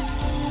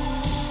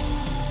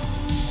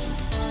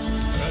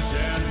 And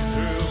dance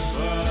through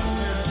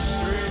burning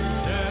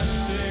streets and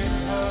sing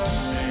her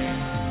name.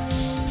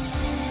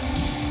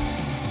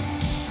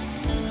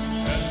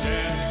 And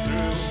dance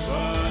through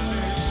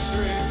burning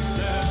streets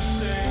and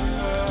sing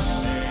her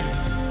name.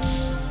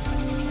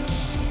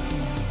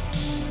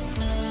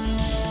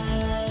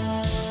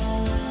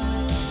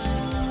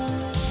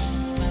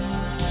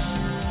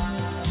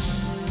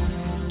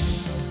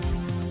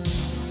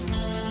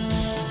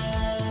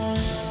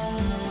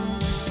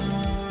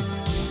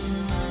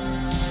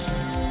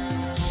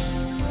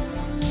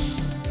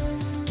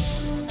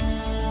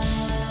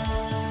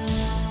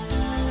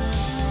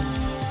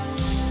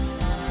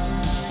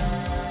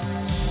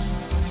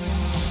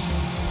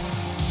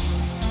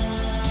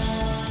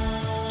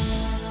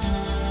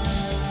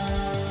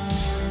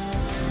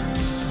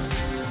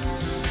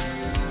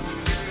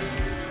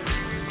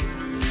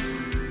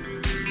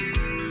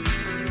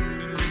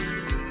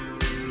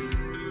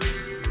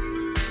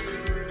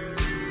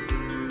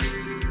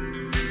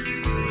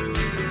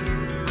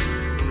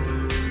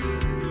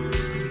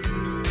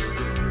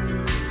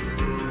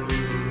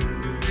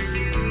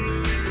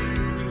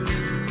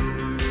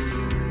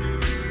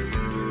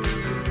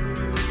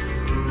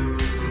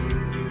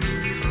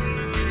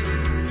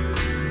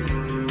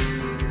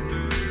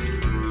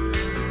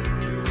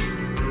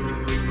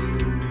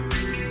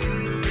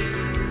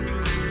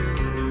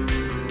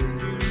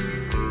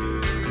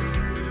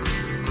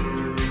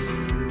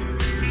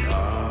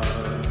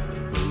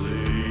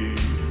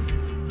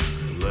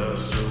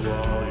 Less of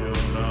all you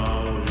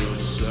know, you're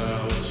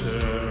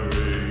solitary.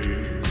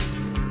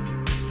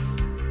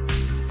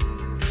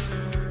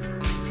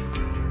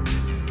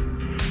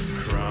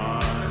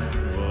 Crime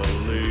will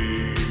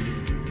leave,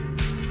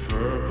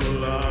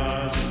 purple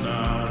eyes and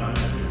I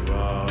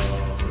out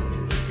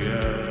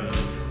again.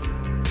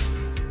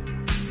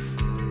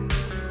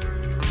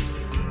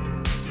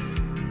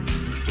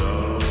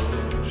 Don't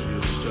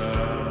you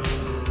stop,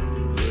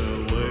 they're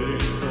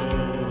waiting for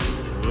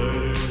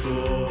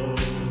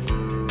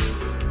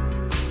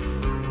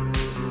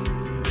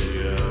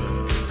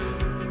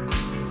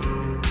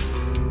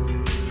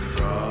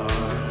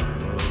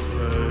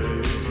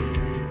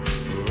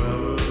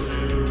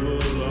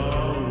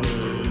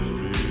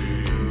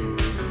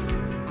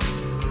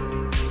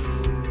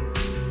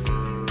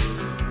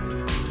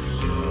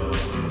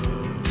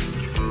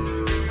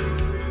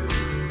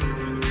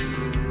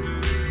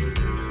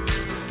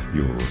E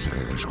o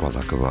Regras quase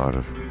a acabar.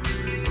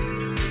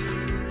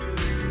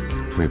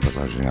 Foi a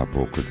passagem há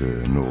pouco de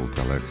NUL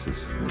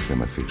TELEXES, o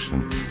tema Fiction,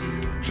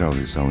 já a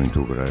audição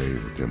Into Grey,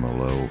 o tema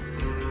Low,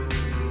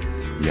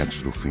 e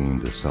antes do fim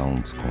The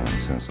Sound com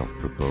Sense of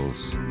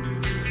Purpose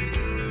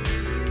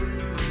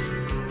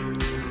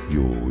e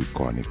o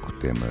icónico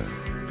tema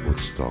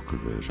Woodstock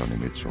de Johnny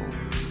Mitchell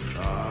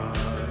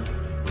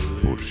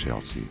por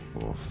Chelsea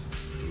Wolfe.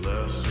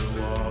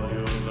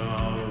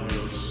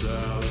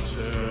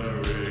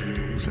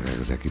 Os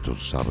Regras é aqui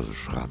todos os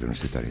sábados, Rádio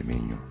Universitária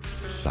Minho,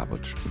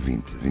 sábados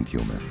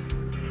 20-21.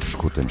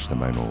 Escutem-nos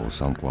também no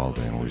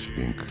SoundCloud em Luís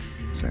Pink,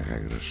 sem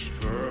regras,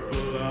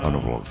 ou no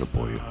blog de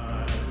apoio.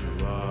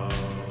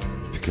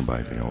 Fiquem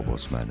bem, tenham uma boa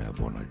semana,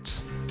 boa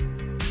noite.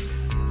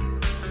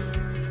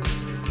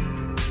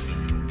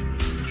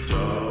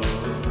 Don't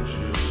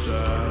you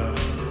stop,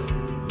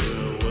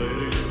 they're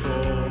waiting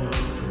for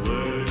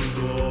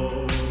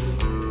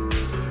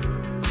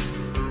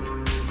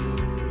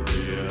the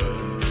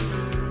end.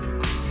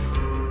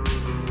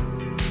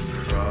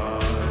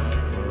 Cry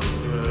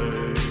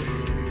away,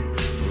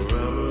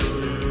 forever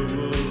you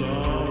will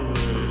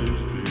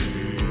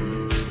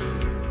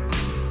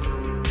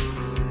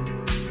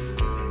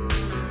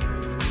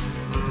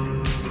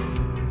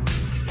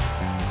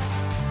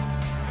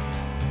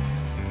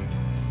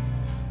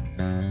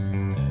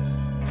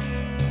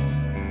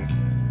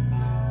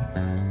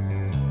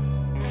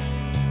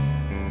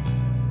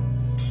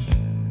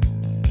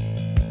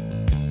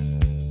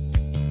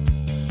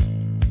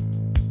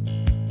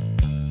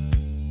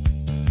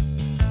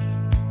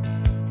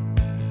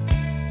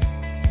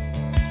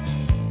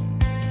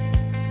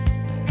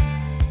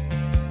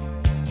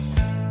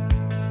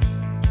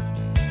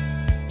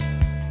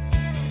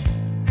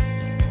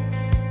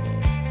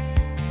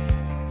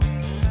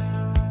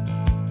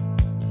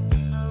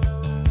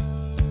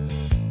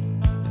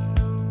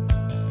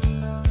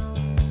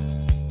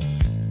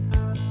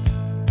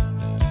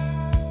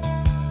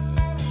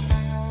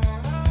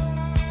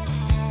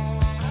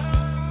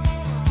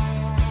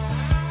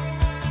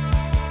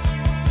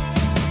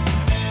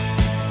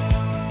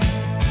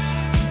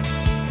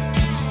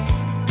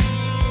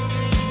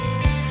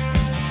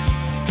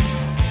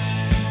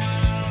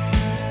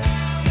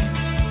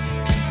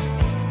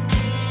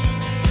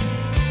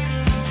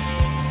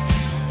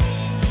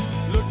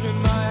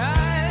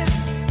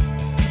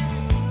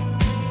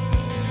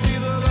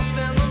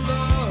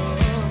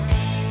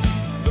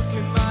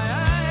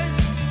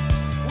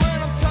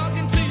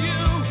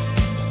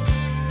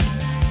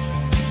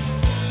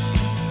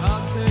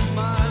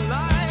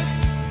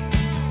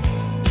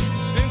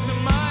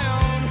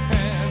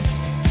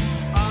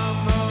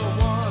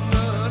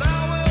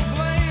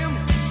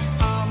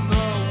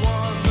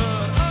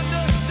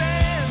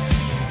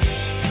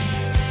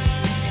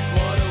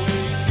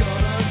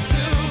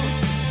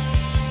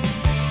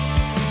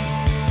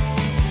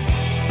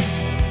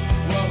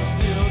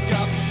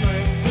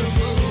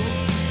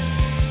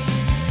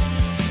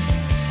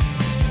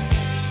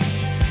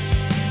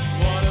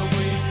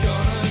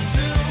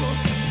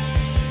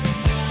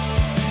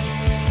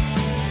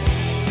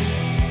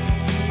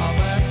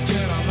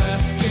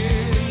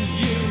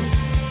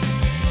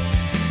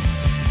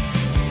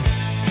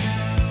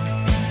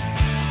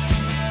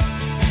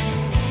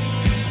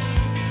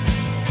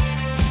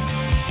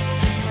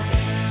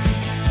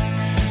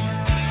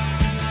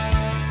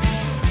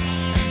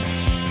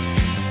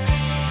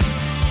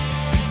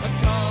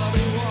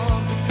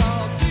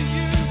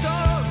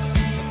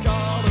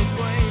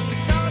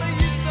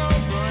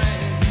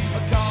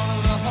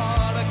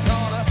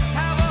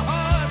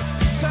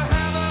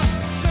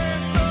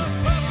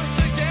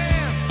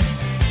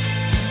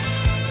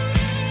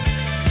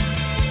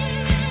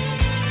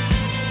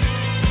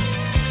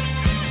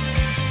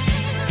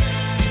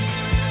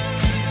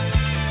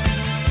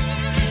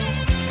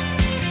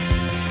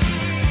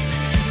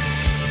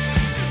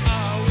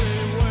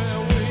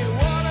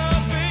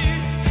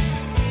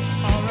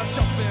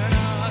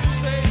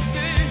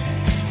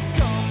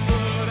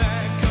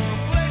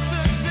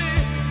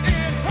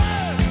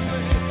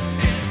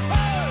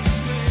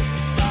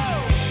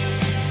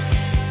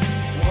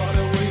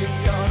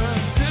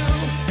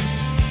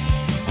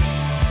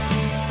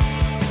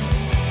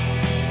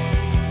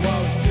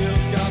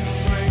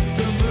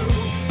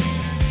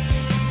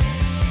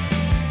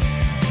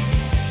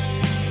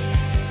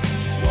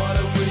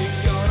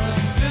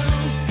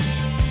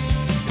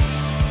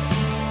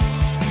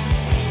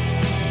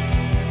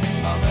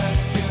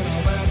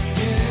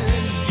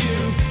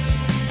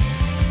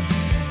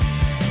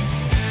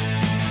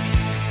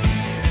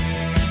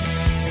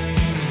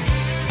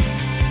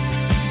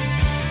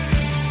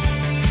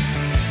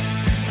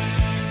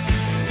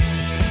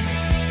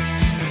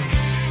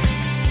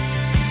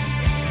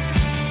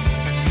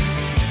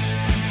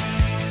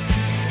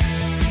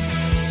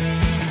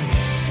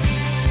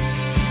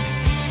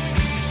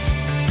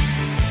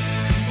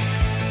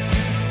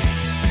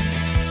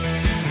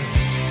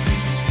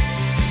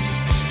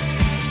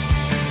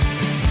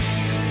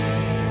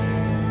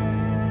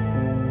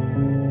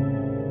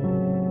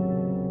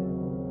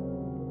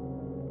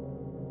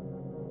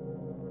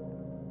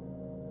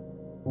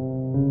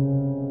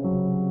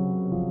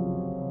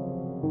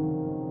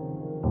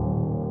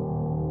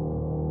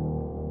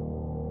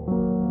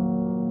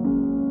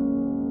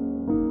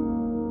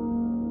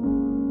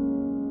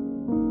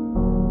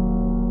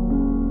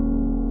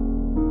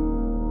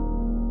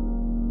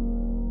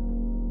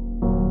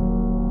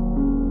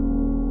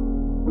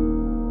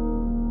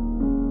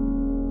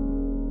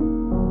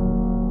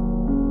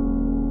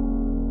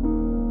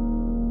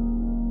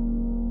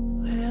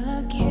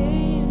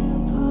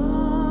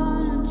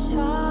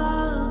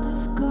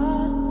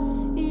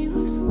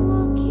was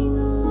walking.